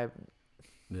describe.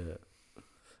 Yeah.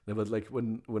 No, but like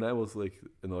when I was like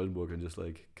in Oldenburg and just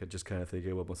kind of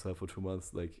thinking about myself for 2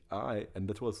 months, and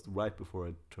that was right before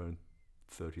I turned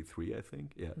 33, I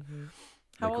think. Yeah.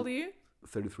 How Like, old are you?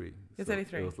 33. You're So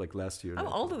 33. It was like last year. I'm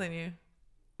now. older than you.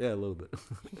 Yeah, a little bit.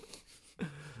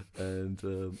 And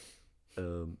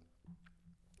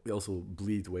we also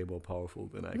bleed way more powerful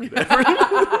than I could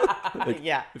ever.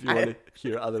 Yeah. If you want to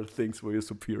hear other things where you're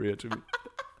superior to me.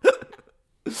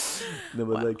 No,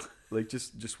 but Wow. like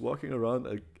just walking around,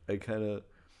 I kind of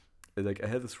like I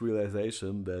had this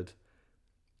realization that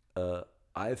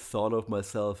I thought of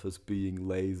myself as being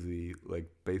lazy, like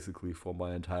basically for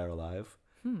my entire life,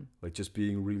 like just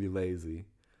being really lazy,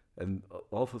 and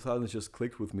all of a sudden it just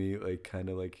clicked with me, like kind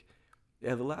of like,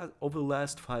 yeah, over the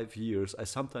last 5 years, I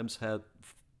sometimes had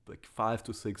like 5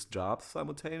 to 6 jobs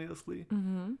simultaneously,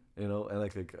 and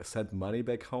like I sent money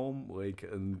back home, like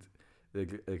and.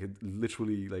 Like it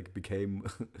literally like became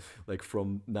like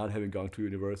from not having gone to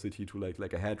university to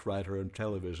like a head writer on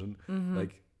television,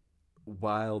 like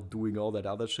while doing all that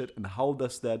other shit. And how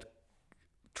does that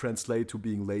translate to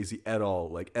being lazy at all?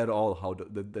 Like at all? How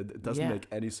that it doesn't Yeah. make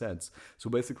any sense. So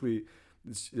basically,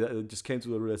 it just came to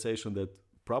the realization that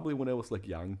probably when I was like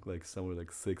young, like somewhere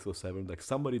like 6 or 7, like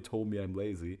somebody told me I'm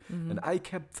lazy, and I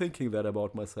kept thinking that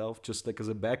about myself, just like as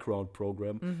a background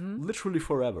program, literally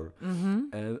forever.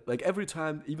 And like every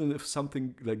time, even if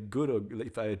something like good or like,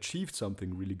 if I achieved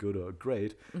something really good or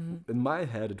great, in my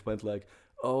head it went like,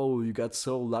 oh, you got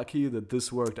so lucky that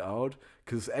this worked out,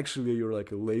 because actually you're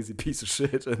like a lazy piece of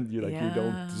shit, and you Yeah.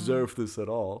 don't deserve this at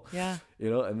all. Yeah.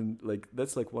 And like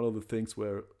that's like one of the things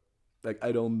where like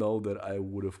I don't know that I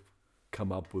would have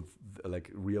come up with like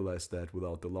realized that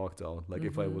without the lockdown. Like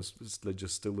if I was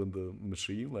just still in the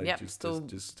machine, like Yep, just still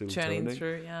still churning turning.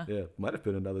 through. Yeah. Yeah, might have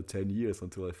been another 10 years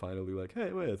until I finally like,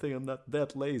 hey, wait, I think I'm not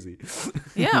that lazy.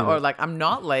 Yeah. Or like I'm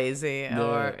not lazy,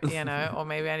 or Yeah. or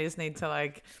maybe I just need to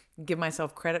like give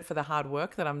myself credit for the hard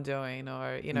work that I'm doing,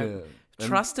 or Yeah. And-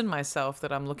 trust in myself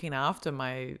that I'm looking after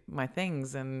my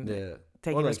things and Yeah.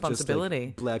 taking Or, like, responsibility.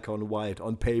 Just, like, black on white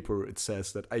on paper, it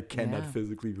says that I cannot Yeah.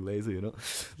 physically be lazy. No,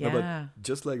 Yeah. but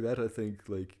just like that, I think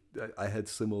like I had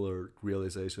similar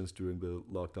realizations during the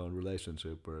lockdown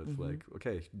relationship, where it's like,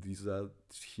 okay,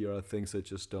 here are things that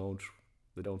just don't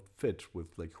fit with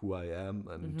like who I am,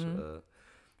 and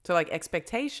So like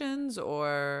expectations,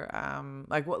 or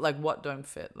like what don't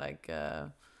fit, like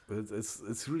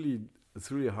it's really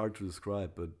it's really hard to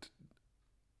describe, but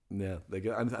yeah, like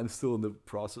I'm still in the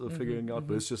process of figuring out.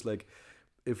 But it's just like,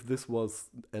 if this was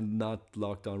a not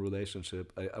lockdown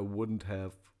relationship, I wouldn't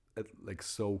have like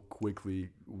so quickly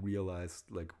realized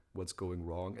like what's going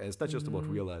wrong. And it's not just about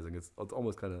realizing; it's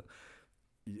almost kind of,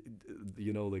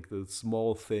 like the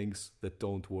small things that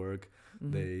don't work,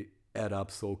 they add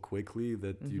up so quickly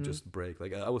that you just break.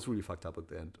 Like I was really fucked up at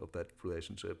the end of that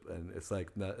relationship, and it's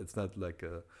not like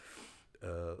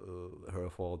her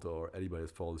fault or anybody's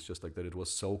fault. It's just like that it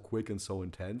was so quick and so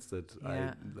intense that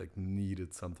I like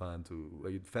needed some time to.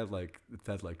 Like, it felt like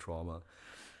trauma.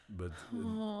 But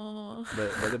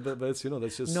it's,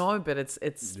 that's just no, but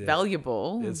it's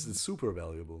valuable. It's super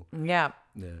valuable. Yeah.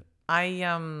 Yeah.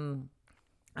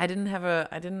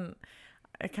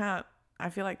 I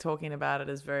feel like talking about it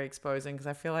is very exposing because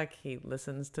I feel like he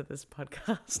listens to this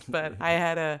podcast. But I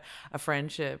had a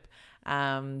friendship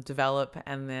develop,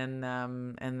 and then I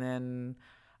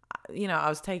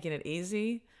was taking it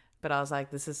easy, but I was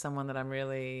like, this is someone that I'm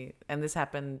really, and this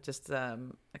happened just a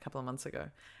couple of months ago,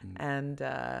 and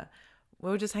we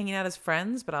were just hanging out as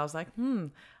friends. But I was like,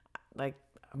 like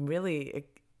I'm really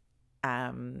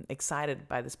excited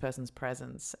by this person's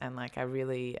presence, and like I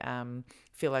really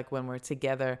feel like when we're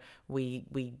together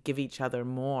we give each other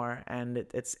more, and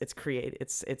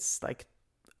it's like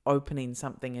opening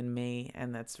something in me,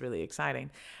 and that's really exciting.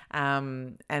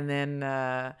 And then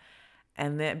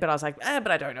but I was like,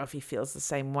 but I don't know if he feels the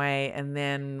same way. And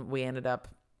then we ended up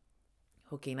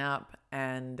hooking up,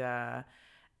 and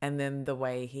then the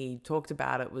way he talked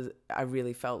about it was, I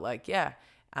really felt like,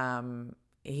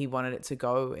 he wanted it to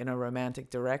go in a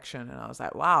romantic direction, and I was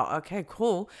like, wow, okay,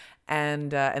 cool.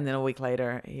 And then a week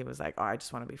later, he was like, oh, I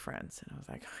just want to be friends, and I was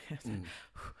like,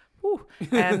 oh,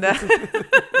 yeah.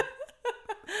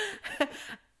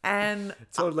 And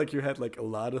it sounded like you had like a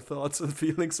lot of thoughts and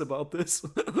feelings about this.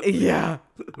 Yeah.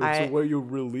 So were you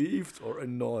relieved or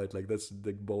annoyed? Like that's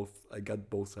like both. I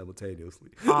got both simultaneously.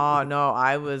 Oh no,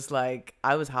 I was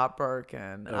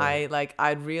heartbroken.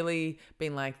 I'd really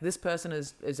been like, this person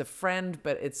is a friend,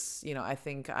 but it's, I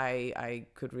think I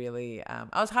could really I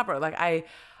was heartbroken. Like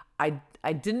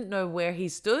I didn't know where he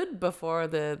stood before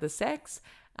the sex.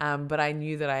 But I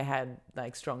knew that I had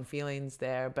like strong feelings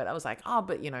there, but I was like, oh,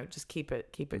 but just keep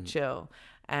it chill.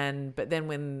 But then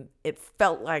when it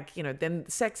felt like, then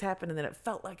sex happened, and then it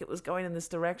felt like it was going in this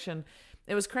direction.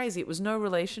 It was crazy. It was no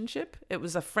relationship. It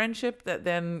was a friendship that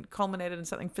then culminated in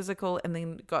something physical, and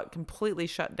then got completely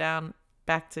shut down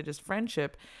back to just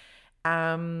friendship.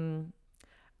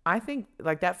 I think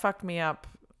like that fucked me up.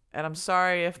 And I'm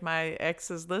sorry if my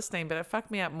ex is listening, but it fucked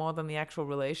me up more than the actual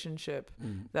relationship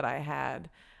that I had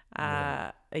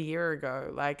a year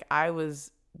ago. Like I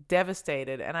was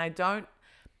devastated, and I don't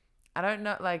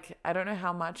know, like, I don't know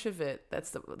how much of it, that's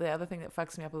the other thing that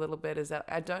fucks me up a little bit, is that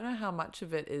I don't know how much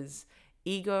of it is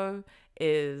ego,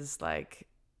 is like,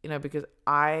 because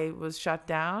I was shut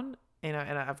down, and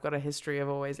I've got a history of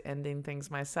always ending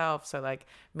things myself. So like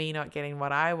me not getting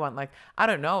what I want, like, I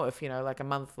don't know if, like a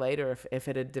month later, if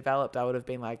it had developed, I would have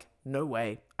been like, no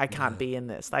way, I can't be in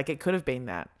this. Like it could have been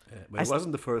that. Yeah, but it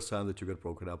wasn't the first time that you got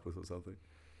broken up with or something.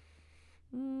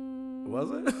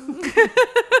 Was it?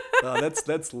 No,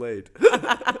 that's late.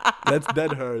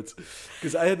 that hurts.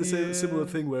 Because I had the similar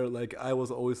thing where like I was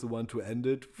always the one to end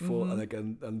it for like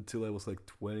until I was like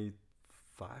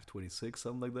 25, 26,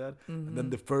 something like that. And then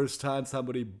the first time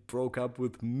somebody broke up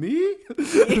with me,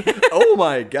 oh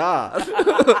my God.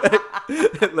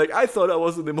 Like I thought I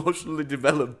was an emotionally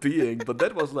developed being, but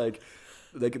that was like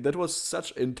that was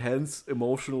such intense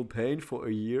emotional pain for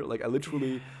a year. Like I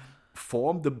literally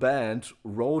formed the band,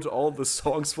 wrote all the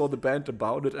songs for the band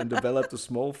about it, and developed a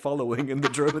small following in the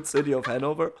German city of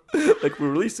Hanover. Like we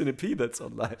released an EP that's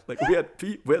online. Like we had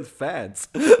fans.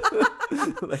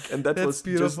 Like, and that's was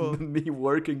beautiful. Just me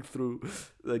working through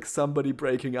like somebody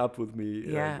breaking up with me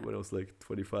when I was like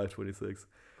 25, 26.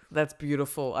 That's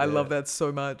beautiful. I love that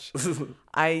so much.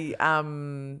 I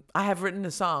have written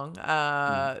a song,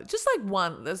 just like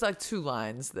one. There's like two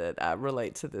lines that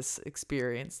relate to this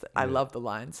experience. I love the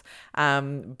lines,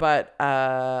 but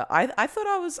I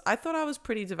thought I was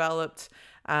pretty developed.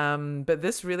 But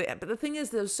the thing is,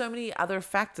 there's so many other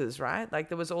factors, right? Like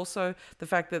there was also the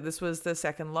fact that this was the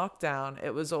second lockdown.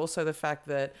 It was also the fact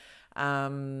that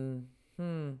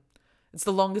it's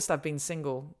the longest I've been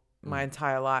single my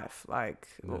entire life, like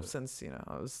since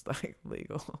I was like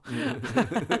legal.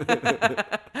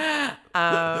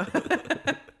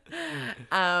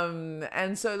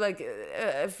 And so like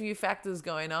a few factors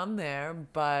going on there,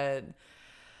 but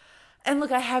And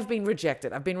look, I have been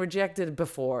rejected. I've been rejected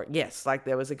before. Yes, like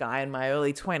there was a guy in my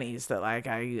early 20s that like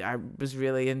I was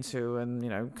really into,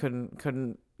 and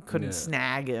couldn't Yeah.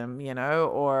 snag him,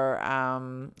 or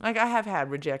like I have had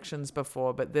rejections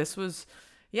before, but this was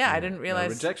I didn't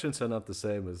realize rejections are not the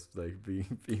same as like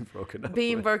being broken up.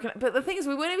 being with. broken. But the thing is,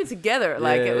 we weren't even together.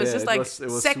 Like it was just it like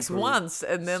was sex super- once,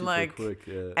 and then super like quick,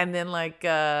 yeah. and then like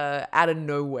out of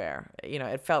nowhere,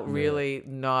 it felt really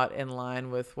not in line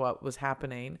with what was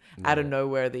happening. Out of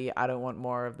nowhere, I don't want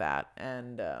more of that,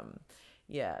 and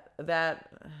that.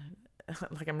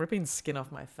 Like I'm ripping skin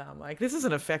off my thumb. Like this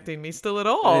isn't affecting me still at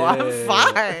all. I'm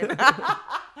fine.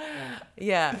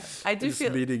 Yeah, I do Just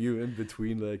feel, meeting you in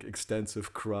between like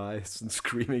extensive cries and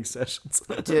screaming sessions.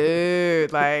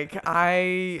 dude. Like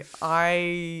I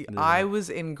was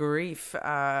in grief.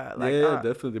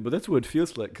 Definitely. But that's what it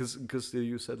feels like, because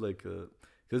you said like.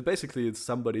 Because basically it's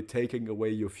somebody taking away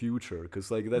your future.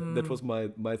 Because like that was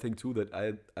my thing too, that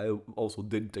I also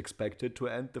didn't expect it to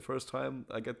end the first time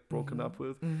I get broken up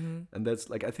with. And that's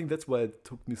like, I think that's why it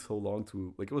took me so long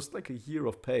to, like, it was like a year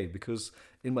of pain, because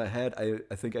in my head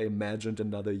I think I imagined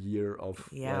another year of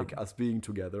like us being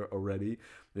together already,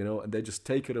 and they just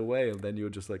take it away, and then you're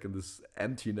just like in this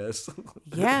emptiness.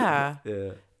 Yeah.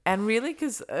 Yeah. And really,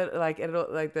 because like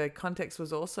the context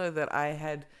was also that I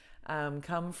had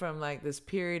come from like this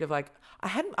period of like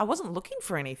I wasn't looking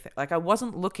for anything. Like I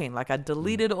wasn't looking. Like I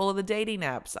deleted all of the dating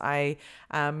apps. I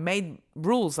made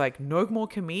rules like no more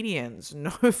comedians, no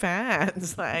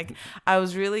fans. Like I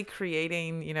was really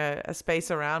creating, a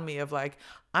space around me of like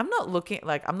I'm not looking.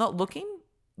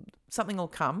 Something will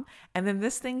come, and then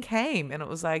this thing came, and it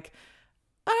was like,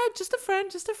 just a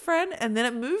friend, and then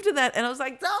it moved to that, and I was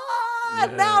like,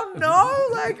 now no,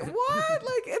 like what?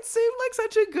 Like it seemed like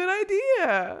such a good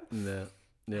idea.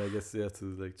 Yeah. I guess you have to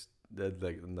like that.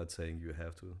 Like I'm not saying you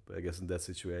have to, but I guess in that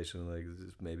situation, like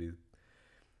maybe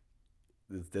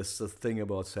there's a thing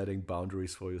about setting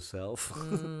boundaries for yourself,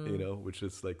 which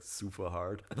is like super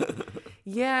hard.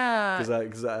 Yeah.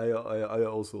 Because I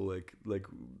also like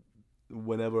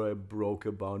whenever I broke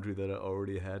a boundary that I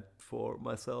already had for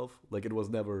myself, like it was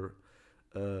never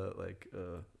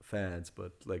fans,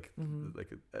 but like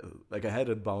I had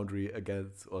a boundary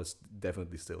against, or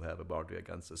definitely still have a boundary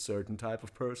against a certain type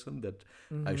of person that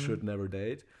I should never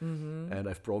date, and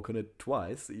I've broken it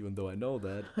twice, even though I know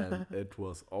that, and it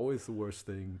was always the worst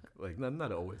thing. Like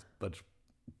not always, but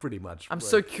pretty much. I'm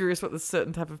so curious what this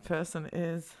certain type of person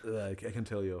is. Like I can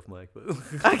tell you off mic, but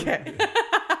okay.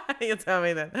 You'll tell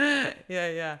me then.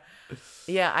 Yeah,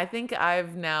 I think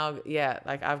I've now,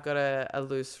 like I've got a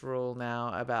loose rule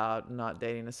now about not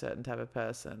dating a certain type of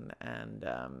person. And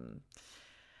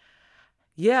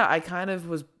I kind of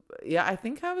was, I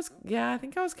think I was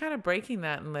kind of breaking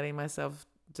that and letting myself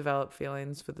develop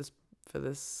feelings for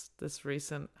this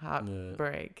recent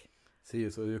heartbreak. See,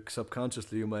 so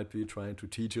subconsciously you might be trying to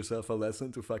teach yourself a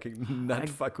lesson to fucking not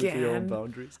fuck with your own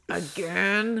boundaries.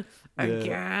 Again.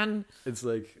 It's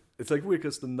like weird,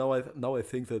 because now I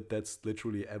think that's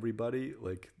literally everybody,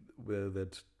 like where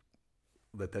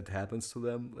that happens to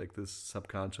them, like this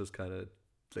subconscious kind of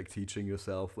like teaching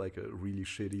yourself like a really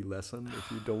shitty lesson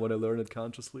if you don't want to learn it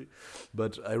consciously.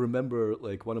 But I remember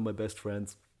like one of my best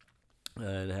friends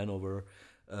in Hanover.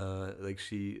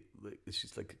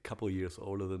 She's like a couple of years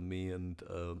older than me, and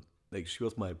like she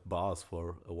was my boss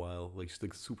for a while. Like she's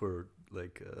like super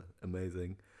like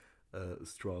amazing,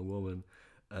 strong woman,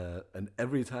 and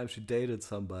every time she dated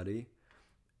somebody,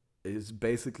 it's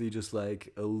basically just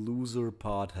like a loser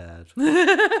pothead.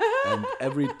 And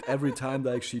every time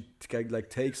like she like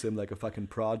takes him like a fucking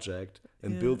project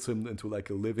and builds him into like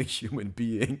a living human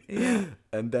being,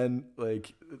 and then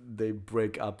like they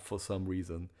break up for some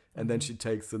reason. And then she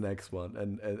takes the next one,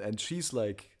 and she's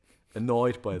like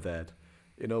annoyed by that,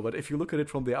 But if you look at it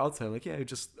from the outside, like you're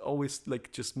just always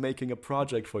like just making a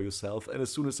project for yourself, and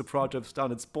as soon as the project's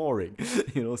done, it's boring,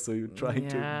 So you're trying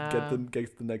to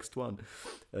get the next one,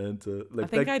 and like I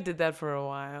think I did that for a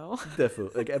while.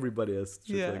 Definitely, like everybody has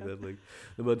shit like that, like,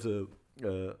 but.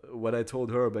 What I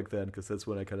told her back then, because that's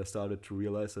when I kind of started to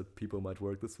realize that people might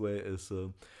work this way, is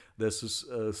there's this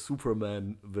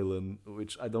Superman villain,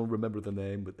 which I don't remember the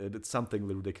name, but it's something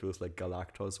ridiculous like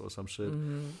Galactus or some shit.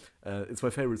 It's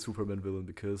my favorite Superman villain,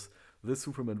 because this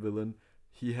Superman villain,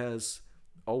 he has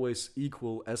always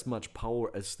equal as much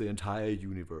power as the entire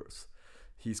universe.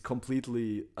 He's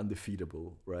completely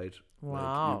undefeatable, right?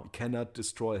 Wow. Like, you cannot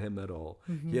destroy him at all.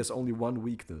 He has only one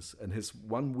weakness, and his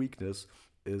one weakness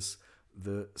is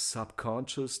the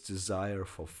subconscious desire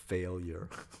for failure.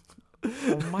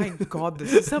 Oh my God,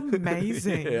 this is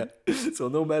amazing. Yeah. So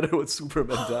no matter what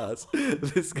Superman does,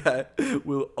 this guy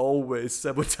will always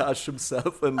sabotage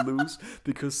himself and lose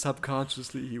because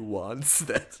subconsciously he wants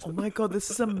that. Oh my God,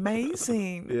 this is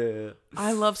amazing. Yeah.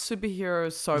 I love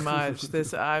superheroes so much.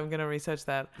 I'm gonna research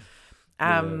that.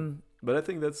 But I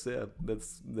think that's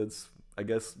I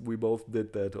guess we both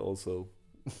did that also.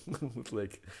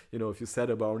 Like, if you set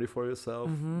a boundary for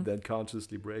yourself, then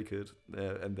consciously break it,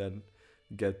 and then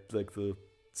get like the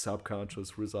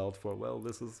subconscious result for, well,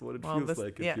 this is what it feels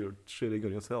like if you're shitting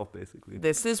on yourself, basically.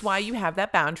 This is why you have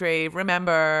that boundary,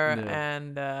 remember.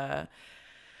 And and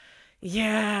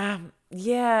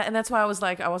that's why I was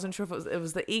like, I wasn't sure if it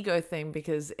was the ego thing,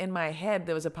 because in my head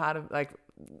there was a part of like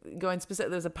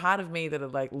there's a part of me that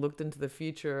had like looked into the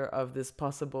future of this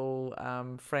possible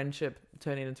friendship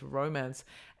turning into romance,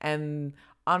 and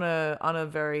on a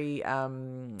very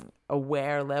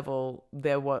aware level,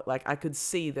 there was like I could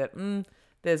see that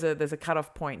there's a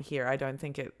cutoff point here. I don't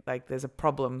think there's a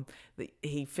problem that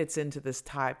he fits into this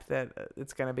type that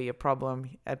it's going to be a problem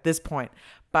at this point.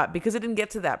 But because it didn't get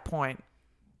to that point,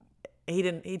 he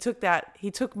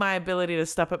took my ability to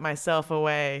stop it myself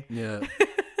away. Yeah.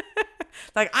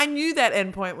 Like I knew that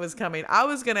end point was coming. I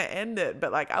was gonna end it,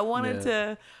 but like I wanted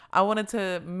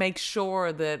to make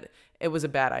sure that it was a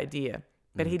bad idea.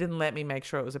 But he didn't let me make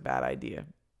sure it was a bad idea.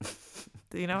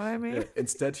 Do you know what I mean? Yeah.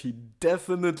 Instead, he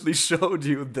definitely showed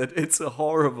you that it's a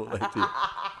horrible idea.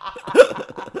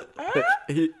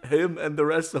 Him and the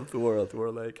rest of the world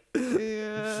were like,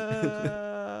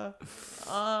 yeah.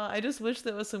 I just wish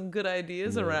there was some good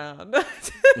ideas around.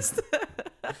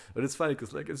 But it's funny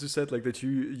because, like, as you said, like that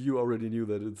you already knew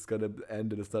that it's gonna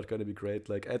end and it's not gonna be great.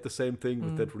 Like, I had the same thing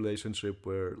with that relationship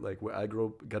where I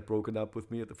got broken up with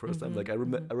me at the first time. Like, I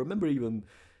remember even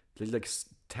like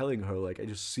telling her, like, I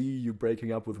just see you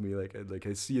breaking up with me. Like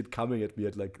I see it coming at me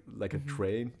at like a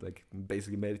train. Like,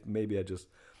 basically, maybe I just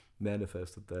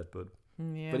manifested that, but.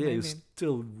 Yeah, but yeah, it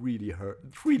still really hurt.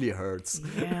 It really hurts.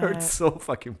 Yeah. It hurts so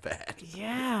fucking bad.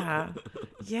 Yeah.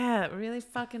 Yeah, it really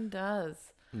fucking does.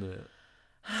 Yeah.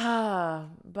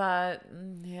 But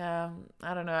yeah,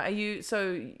 I don't know.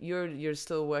 You're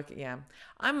still working? Yeah.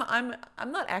 I'm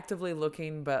not actively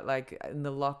looking, but like in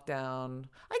the lockdown,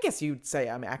 I guess you'd say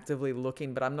I'm actively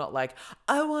looking, but I'm not like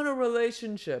I want a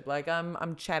relationship. Like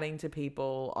I'm chatting to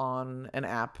people on an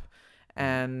app,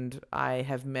 and I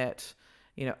have met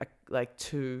like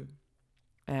two,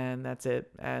 and that's it.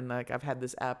 And like I've had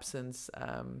this app since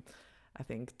I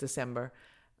think December,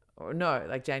 or no,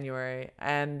 like January,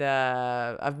 and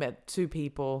I've met two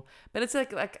people. But it's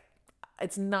like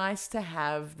it's nice to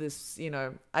have this.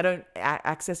 I don't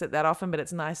access it that often, but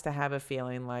it's nice to have a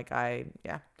feeling like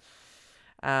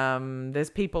there's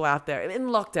people out there in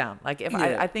lockdown. Like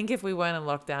I think if we weren't in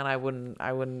lockdown, I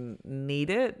wouldn't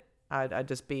need it. I'd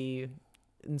just be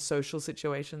in social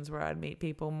situations where I'd meet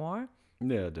people more.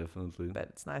 Yeah, definitely. But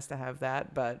it's nice to have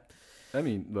that. But I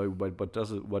mean, what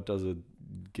does it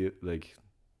give? Like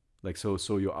so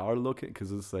you are looking,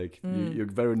 because it's like you're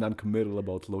very non-committal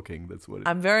about looking. That's what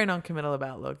I'm very non-committal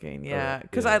about looking. Yeah,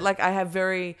 because I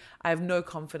have no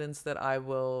confidence that I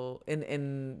will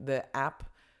in the app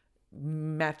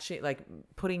matching, like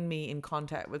putting me in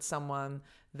contact with someone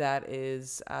that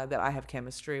is that I have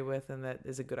chemistry with, and that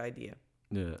is a good idea.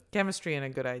 Yeah. Chemistry and a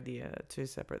good idea are two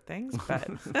separate things, but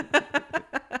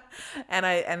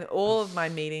and all of my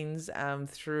meetings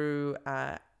through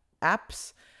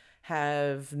apps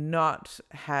have not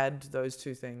had those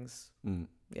two things.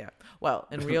 Yeah. Well,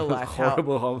 in real life,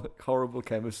 horrible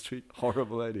chemistry,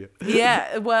 horrible idea.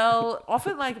 Yeah. Well,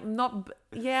 often like not.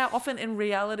 Yeah. Often in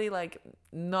reality, like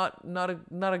not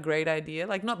a great idea.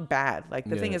 Like not bad. Like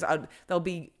the thing is, they'll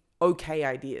be okay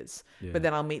ideas, but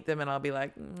then I'll meet them and I'll be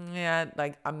like,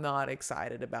 like I'm not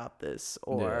excited about this,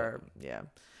 or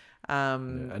I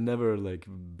never like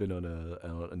been on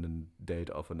a date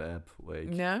off an app. Like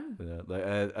no, like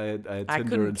I had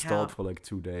Tinder installed for like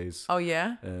 2 days. Oh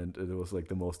yeah, and it was like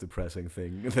the most depressing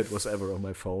thing that was ever on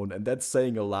my phone, and that's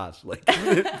saying a lot. Like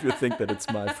if you think that it's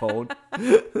my phone,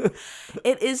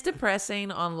 it is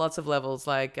depressing on lots of levels.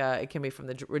 Like it can be from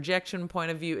the rejection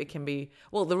point of view. It can be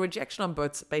the rejection on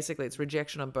both. Basically, it's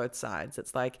rejection on both sides.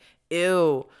 It's like,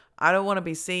 ew, I don't want to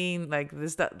be seen like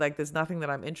this. Like there's nothing that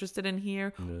I'm interested in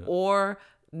here, or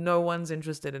no one's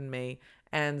interested in me.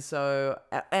 And so,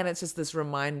 and it's just this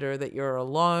reminder that you're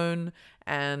alone.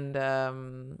 And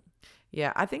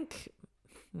I think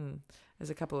there's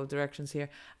a couple of directions here.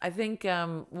 I think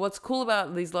what's cool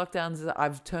about these lockdowns is that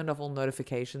I've turned off all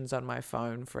notifications on my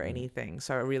phone for anything.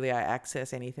 So really, I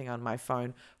access anything on my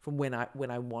phone from when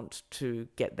I want to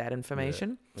get that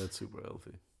information. Yeah, that's super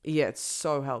healthy. Yeah, it's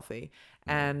so healthy.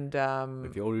 And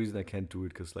Like the only reason I can't do it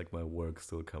because like my work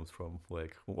still comes from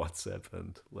like WhatsApp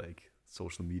and like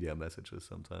social media messages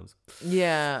sometimes.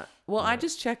 yeah, well, I Yeah.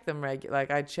 just check them like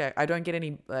I check. I don't get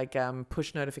any like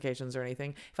push notifications or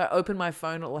anything. If I open my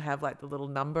phone, it will have like the little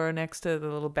number next to the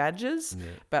little badges, Yeah.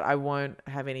 but I won't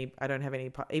have any. I don't have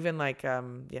any. Even like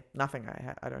nothing.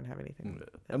 I don't have anything. Yeah.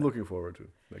 I'm looking forward to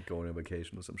like going on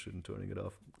vacation or some shit and turning it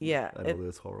off. Yeah, I know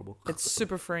that's horrible. it's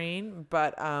super freeing,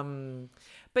 but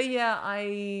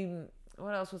yeah,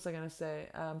 what else was I gonna say?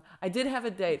 I did have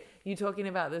a date. You talking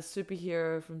about this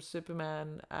superhero from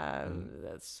Superman?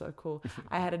 That's so cool.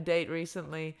 I had a date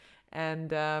recently,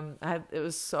 and it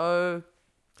was so.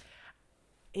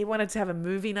 He wanted to have a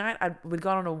movie night. We'd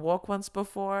gone on a walk once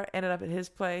before, ended up at his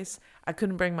place. I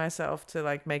couldn't bring myself to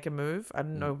like make a move. I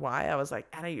don't know why. I was like,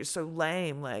 Anna, you're so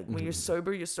lame. Like when you're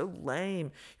sober, you're so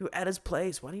lame. You're at his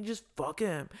place. Why don't you just fuck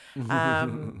him?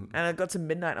 And I got to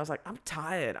midnight and I was like, I'm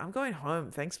tired. I'm going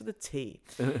home. Thanks for the tea.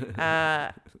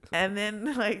 And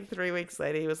then like 3 weeks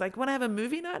later, he was like, want to have a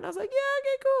movie night? And I was like, yeah,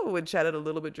 okay, cool. We chatted a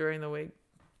little bit during the week.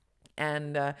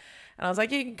 And I was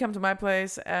like, yeah, you can come to my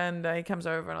place. And he comes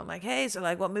over and I'm like, hey, so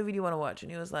like, what movie do you want to watch?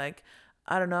 And he was like,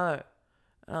 I don't know.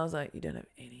 And I was like, you don't have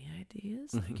any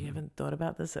ideas? Like, you haven't thought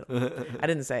about this at all? I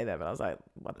didn't say that, but I was like,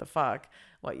 what the fuck?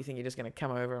 What, you think you're just going to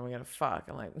come over and we're going to fuck?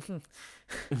 I'm like,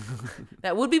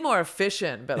 that would be more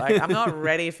efficient, but like, I'm not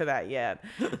ready for that yet.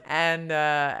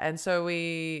 And so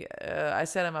I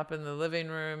set him up in the living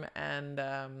room and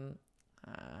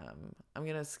I'm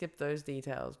gonna skip those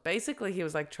details. Basically, he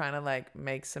was like trying to like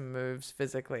make some moves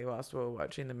physically whilst we were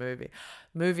watching the movie.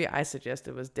 Movie I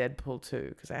suggested was Deadpool 2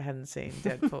 because I hadn't seen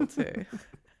Deadpool 2.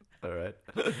 All right.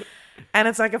 And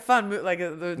it's like a fun movie. Like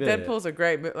the Yeah, Deadpool's a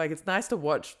great movie. Like it's nice to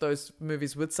watch those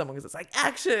movies with someone because it's like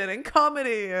action and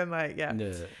comedy and like yeah.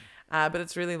 But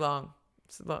it's really long.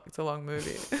 It's a long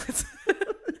movie.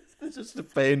 It's just the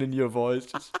pain in your voice.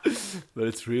 But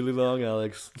it's really long,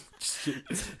 Alex.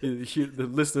 The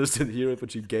listeners didn't hear it,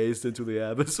 but you gazed into the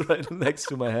abyss right next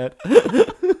to my head.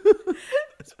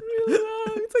 It's really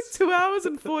long. It's like 2 hours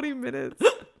and 40 minutes.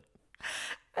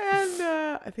 And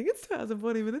I think it's 2 hours and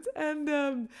 40 minutes. And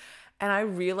I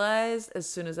realized as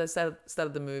soon as I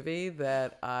started the movie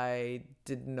that I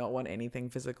did not want anything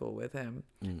physical with him.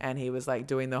 And he was like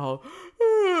doing the whole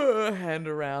hand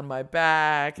around my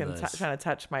back and Nice. trying to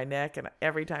touch my neck. And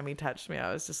every time he touched me,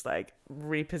 I was just like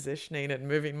repositioning and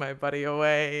moving my body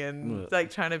away and like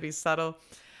trying to be subtle.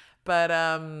 But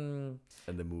And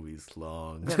the movie's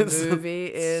long. the movie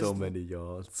is so many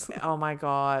yards. oh my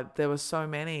god, there were so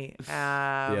many.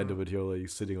 The end of it, you're like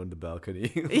sitting on the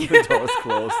balcony. Yeah. The door's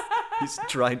closed. He's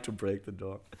trying to break the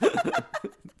door.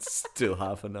 Still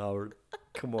half an hour.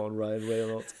 Come on, Ryan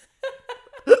Reynolds.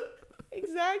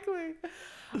 Exactly.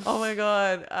 Oh my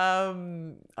god.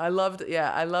 I loved the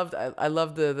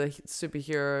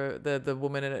superhero, the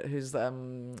woman in it whose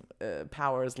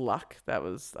power is luck. That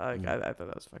was I thought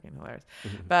that was fucking hilarious.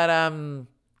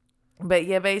 But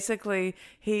yeah, basically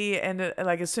he ended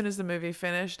like as soon as the movie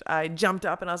finished, I jumped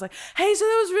up and I was like, "Hey, so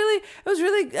it was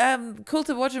really cool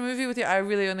to watch a movie with you. I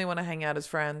really only want to hang out as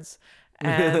friends."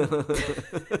 And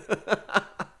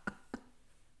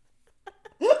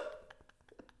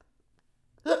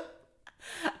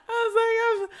I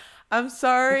was like, I'm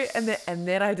sorry, and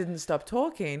then I didn't stop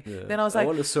talking. Yeah. Then I was I like,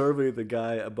 want to survey the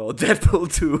guy about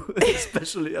Deadpool 2.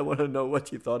 Especially, I want to know what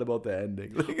he thought about the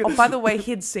ending. oh, by the way,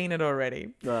 he'd seen it already.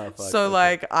 Ah, fuck, So okay.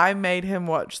 like I made him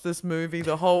watch this movie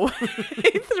the whole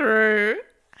way through.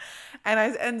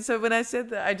 And so when I said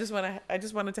that I just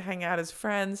wanted to hang out as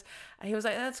friends, he was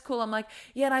like, that's cool. I'm like,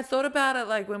 yeah, and I thought about it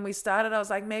like when we started, I was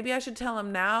like, maybe I should tell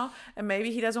him now and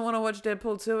maybe he doesn't want to watch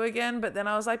Deadpool 2 again, but then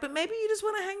I was like, but maybe you just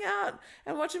want to hang out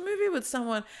and watch a movie with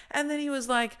someone. And then he was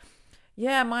like,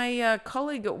 yeah, my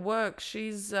colleague at work,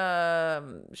 she's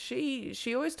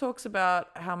she always talks about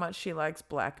how much she likes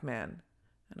black men.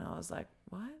 And I was like,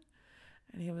 what?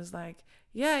 And he was like,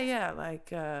 yeah,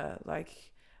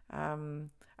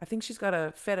 I think she's got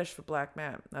a fetish for black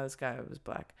men. No, this guy was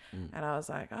black. And I was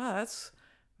like, oh, that's,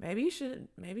 maybe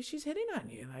she's hitting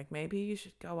on you. Like, maybe you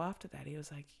should go after that. He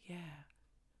was like, yeah,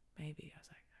 maybe. I was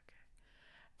like,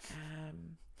 okay.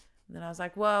 And then I was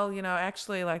like, well,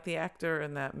 actually, like the actor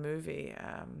in that movie,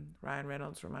 Ryan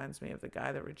Reynolds reminds me of the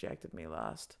guy that rejected me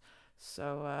last.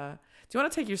 So, do you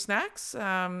want to take your snacks?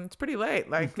 It's pretty late.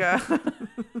 Like,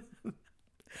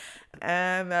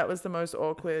 and that was the most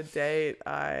awkward date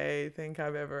I think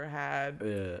I've ever had.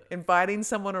 Yeah. Inviting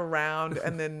someone around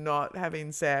and then not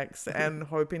having sex and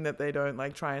hoping that they don't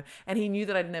like try and he knew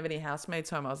that I didn't have any housemates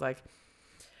home. I was like,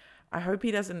 I hope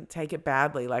he doesn't take it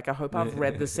badly. Like, I hope I've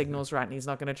read the signals right and he's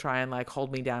not going to try and like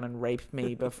hold me down and rape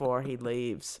me before he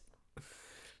leaves.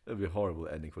 That'd be a horrible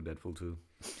ending for Deadpool 2.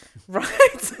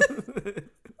 Right?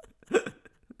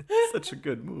 Such a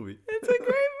good movie. It's a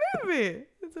great movie.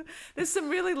 There's some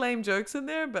really lame jokes in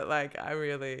there, but like I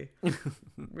really,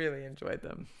 really enjoyed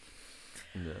them.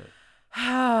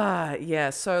 Yeah.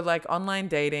 So like online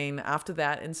dating after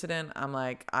that incident, I'm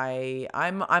like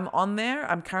I'm on there.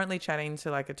 I'm currently chatting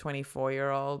to like a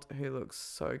 24-year-old who looks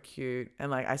so cute,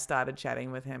 and like I started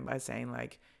chatting with him by saying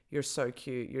like, "You're so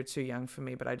cute. You're too young for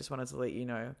me, but I just wanted to let you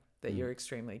know that you're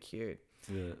extremely cute."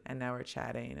 Yeah. And now we're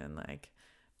chatting, and like,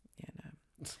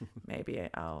 maybe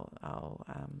I'll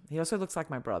he also looks like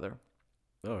my brother.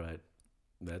 All right.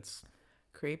 That's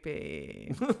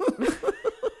creepy.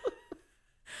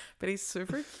 But he's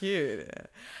super cute.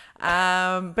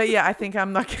 But yeah, I think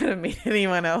I'm not gonna meet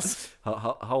anyone else.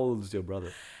 how old is your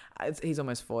brother? He's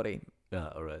almost 40. Yeah,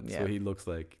 all right. Yeah. So he looks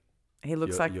like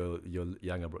your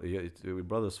younger brother. Your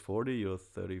brother's 40. You're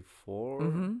 34.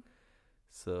 Mm-hmm.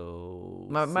 So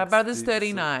My brother's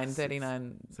 39.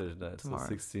 39 39. tomorrow. So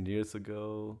 16 years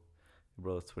ago, your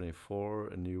brother's 24,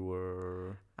 and you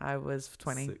were. I was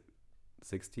 20.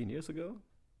 16 years ago.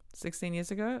 16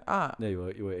 years ago? No,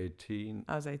 you were 18.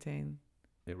 I was 18.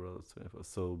 Your brother's 24.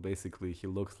 So basically, he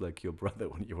looks like your brother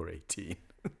when you were 18.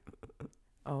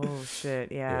 Oh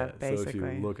shit! Yeah, basically. So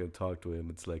if you look and talk to him,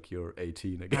 it's like you're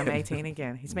 18 again. I'm 18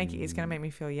 again. He's gonna make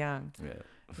me feel young. Yeah.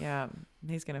 Yeah,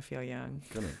 he's gonna feel young.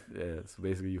 Yeah. So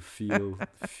basically, you feel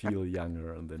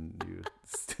younger, and then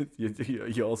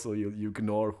you also you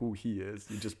ignore who he is.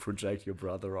 You just project your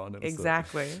brother on him.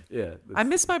 Exactly. So, yeah. I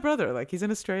miss my brother. Like he's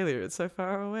in Australia. It's so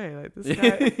far away. Like this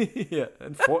guy. Yeah,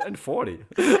 and 40. And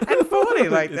 40.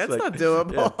 Like that's not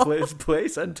doable. Yeah,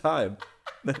 place and time.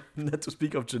 Not to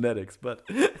speak of genetics, but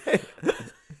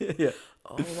yeah.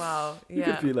 Oh wow! You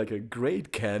Yeah, could be like a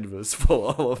great canvas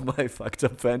for all of my fucked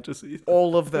up fantasies.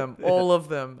 all of them.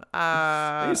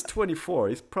 He's 24.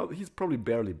 He's probably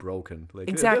barely broken. Like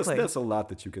Exactly. There's a lot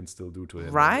that you can still do to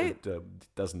him. Right?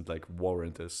 It doesn't like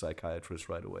warrant a psychiatrist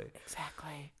right away.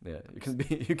 Exactly. Yeah.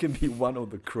 You can be one of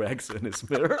the cracks in his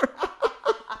mirror.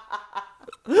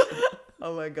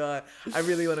 Oh my god! I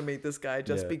really want to meet this guy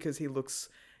just Yeah. because he looks.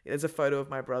 There's a photo of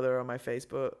my brother on my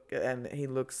Facebook, and he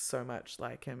looks so much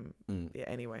like him. Yeah.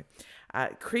 Anyway,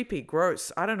 creepy,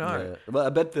 gross. I don't know. Yeah. Well, I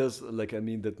bet there's like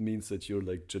that means that you're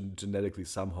like genetically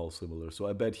somehow similar. So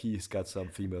I bet he's got some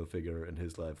female figure in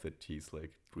his life that he's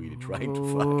like really trying to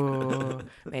fuck. Ooh,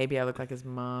 maybe I look like his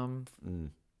mom.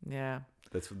 Yeah.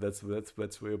 That's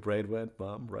where your brain went,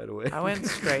 mom, right away. I went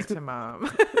straight to mom.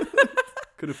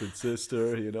 Could have been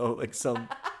sister, like some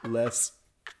less.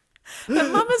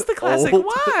 But mum is the classic Old.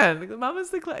 one. Mum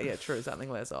is the yeah, true, something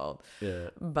less old. Yeah.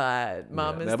 But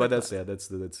mum is No, the but that's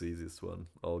the easiest one.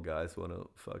 All guys want to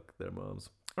fuck their moms.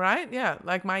 right? Yeah.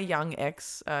 Like my young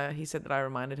ex, he said that I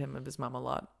reminded him of his mum a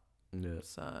lot. Yeah.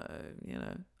 So,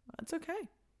 it's okay.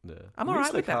 Yeah. I'm At all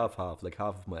least right with that. half. Like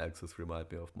half of my exes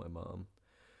remind me of my mom.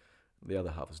 The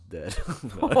other half is dead.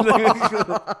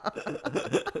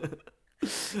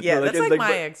 Yeah, No, that's like, like my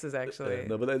but- exes actually.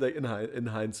 No, but like in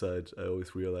hindsight, I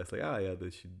always realized like,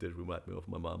 that she did remind me of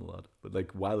my mom a lot. But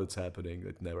like while it's happening,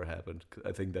 it never happened.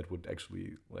 I think that would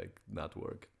actually like not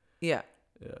work. Yeah.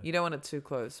 Yeah. You don't want it too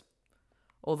close.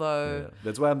 Although, Yeah.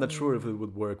 That's why I'm not sure if it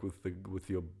would work with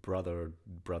your brother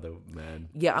man.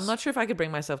 yeah, I'm not sure if I could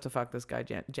bring myself to fuck this guy.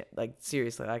 Like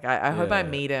seriously, like I hope I Yeah.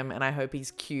 meet him and I hope he's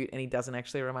cute and he doesn't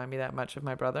actually remind me that much of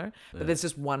my brother. But Yeah. there's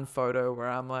just one photo where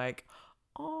I'm like,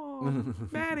 oh,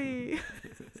 Maddie.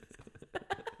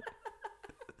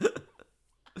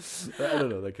 I don't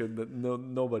know. Like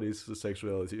nobody's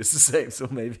sexuality is the same, so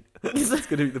maybe it's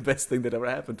gonna be the best thing that ever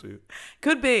happened to you.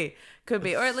 Could be,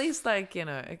 or at least like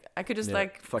I could just Yeah,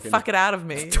 like fucking fuck it out of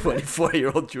me.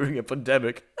 24-year-old during a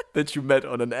pandemic that you met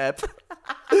on an app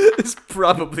is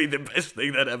probably the best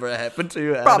thing that ever happened to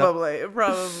you, Anna. Probably.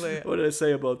 What did I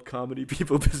say about comedy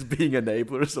people just being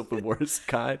enablers of the worst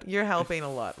kind? You're helping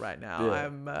a lot right now.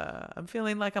 Yeah. I'm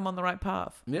feeling like I'm on the right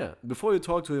path. Yeah. Before you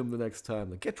talk to him the next time,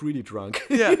 like get really drunk.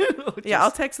 Yeah. You know, I'll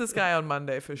just- text this guy on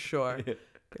Monday for sure. Yeah.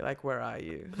 Be like, where are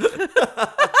you?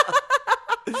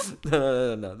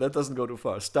 No. That doesn't go too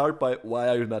far. Start by why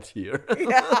are you not here?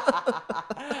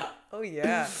 Oh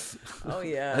yeah. Oh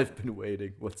yeah. I've been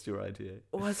waiting. What's your idea?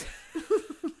 What?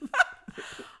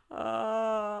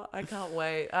 I can't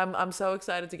wait. I'm so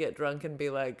excited to get drunk and be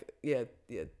like, yeah,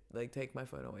 like take my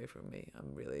phone away from me.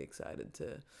 I'm really excited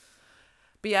to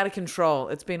be out of control.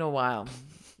 It's been a while.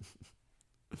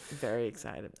 Very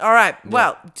excited. All right.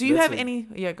 Well, do you that's have a- any?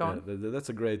 Yeah, go Yeah, on. that's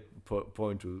a great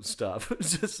point to stop.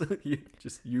 just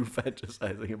you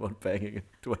fantasizing about banging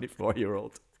a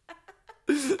 24-year-old.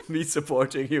 Me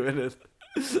supporting you in it.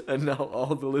 And now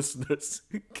all the listeners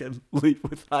can leave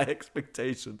with high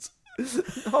expectations.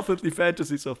 Obviously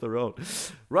fantasies of their own.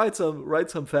 Write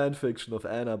some fan fiction of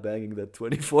Anna banging that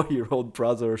 24-year-old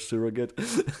brother surrogate.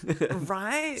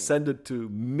 Right. Send it to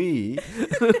me.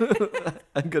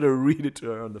 I'm gonna read it to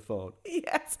her on the phone.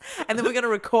 Yes. And then we're gonna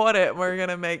record it. We're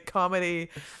gonna make comedy,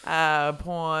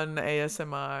 porn,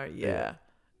 ASMR. Yeah.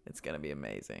 It's gonna be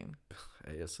amazing.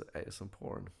 ASM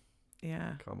porn.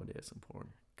 Yeah. Comedy ASM porn.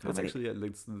 That's Comedy.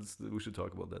 actually, we should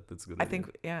talk about that. That's a good. I idea. think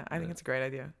I think Yeah. it's a great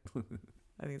idea.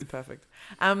 I think it's perfect.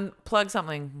 Plug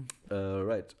something.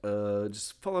 Right.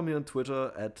 Just follow me on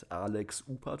Twitter at Alex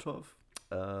Upatov.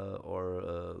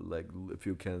 Or like if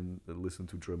you can listen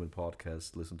to German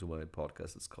podcasts, listen to my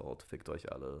podcast. It's called Fickt euch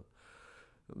alle.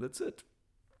 And that's it.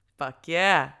 Fuck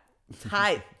yeah.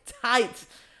 Tight.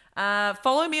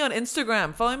 Follow me on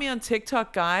Instagram. Follow me on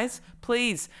TikTok, guys.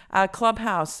 Please.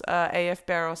 Clubhouse, AF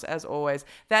Barros, as always.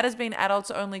 That has been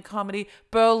Adults Only Comedy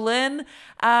Berlin.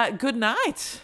 Good night.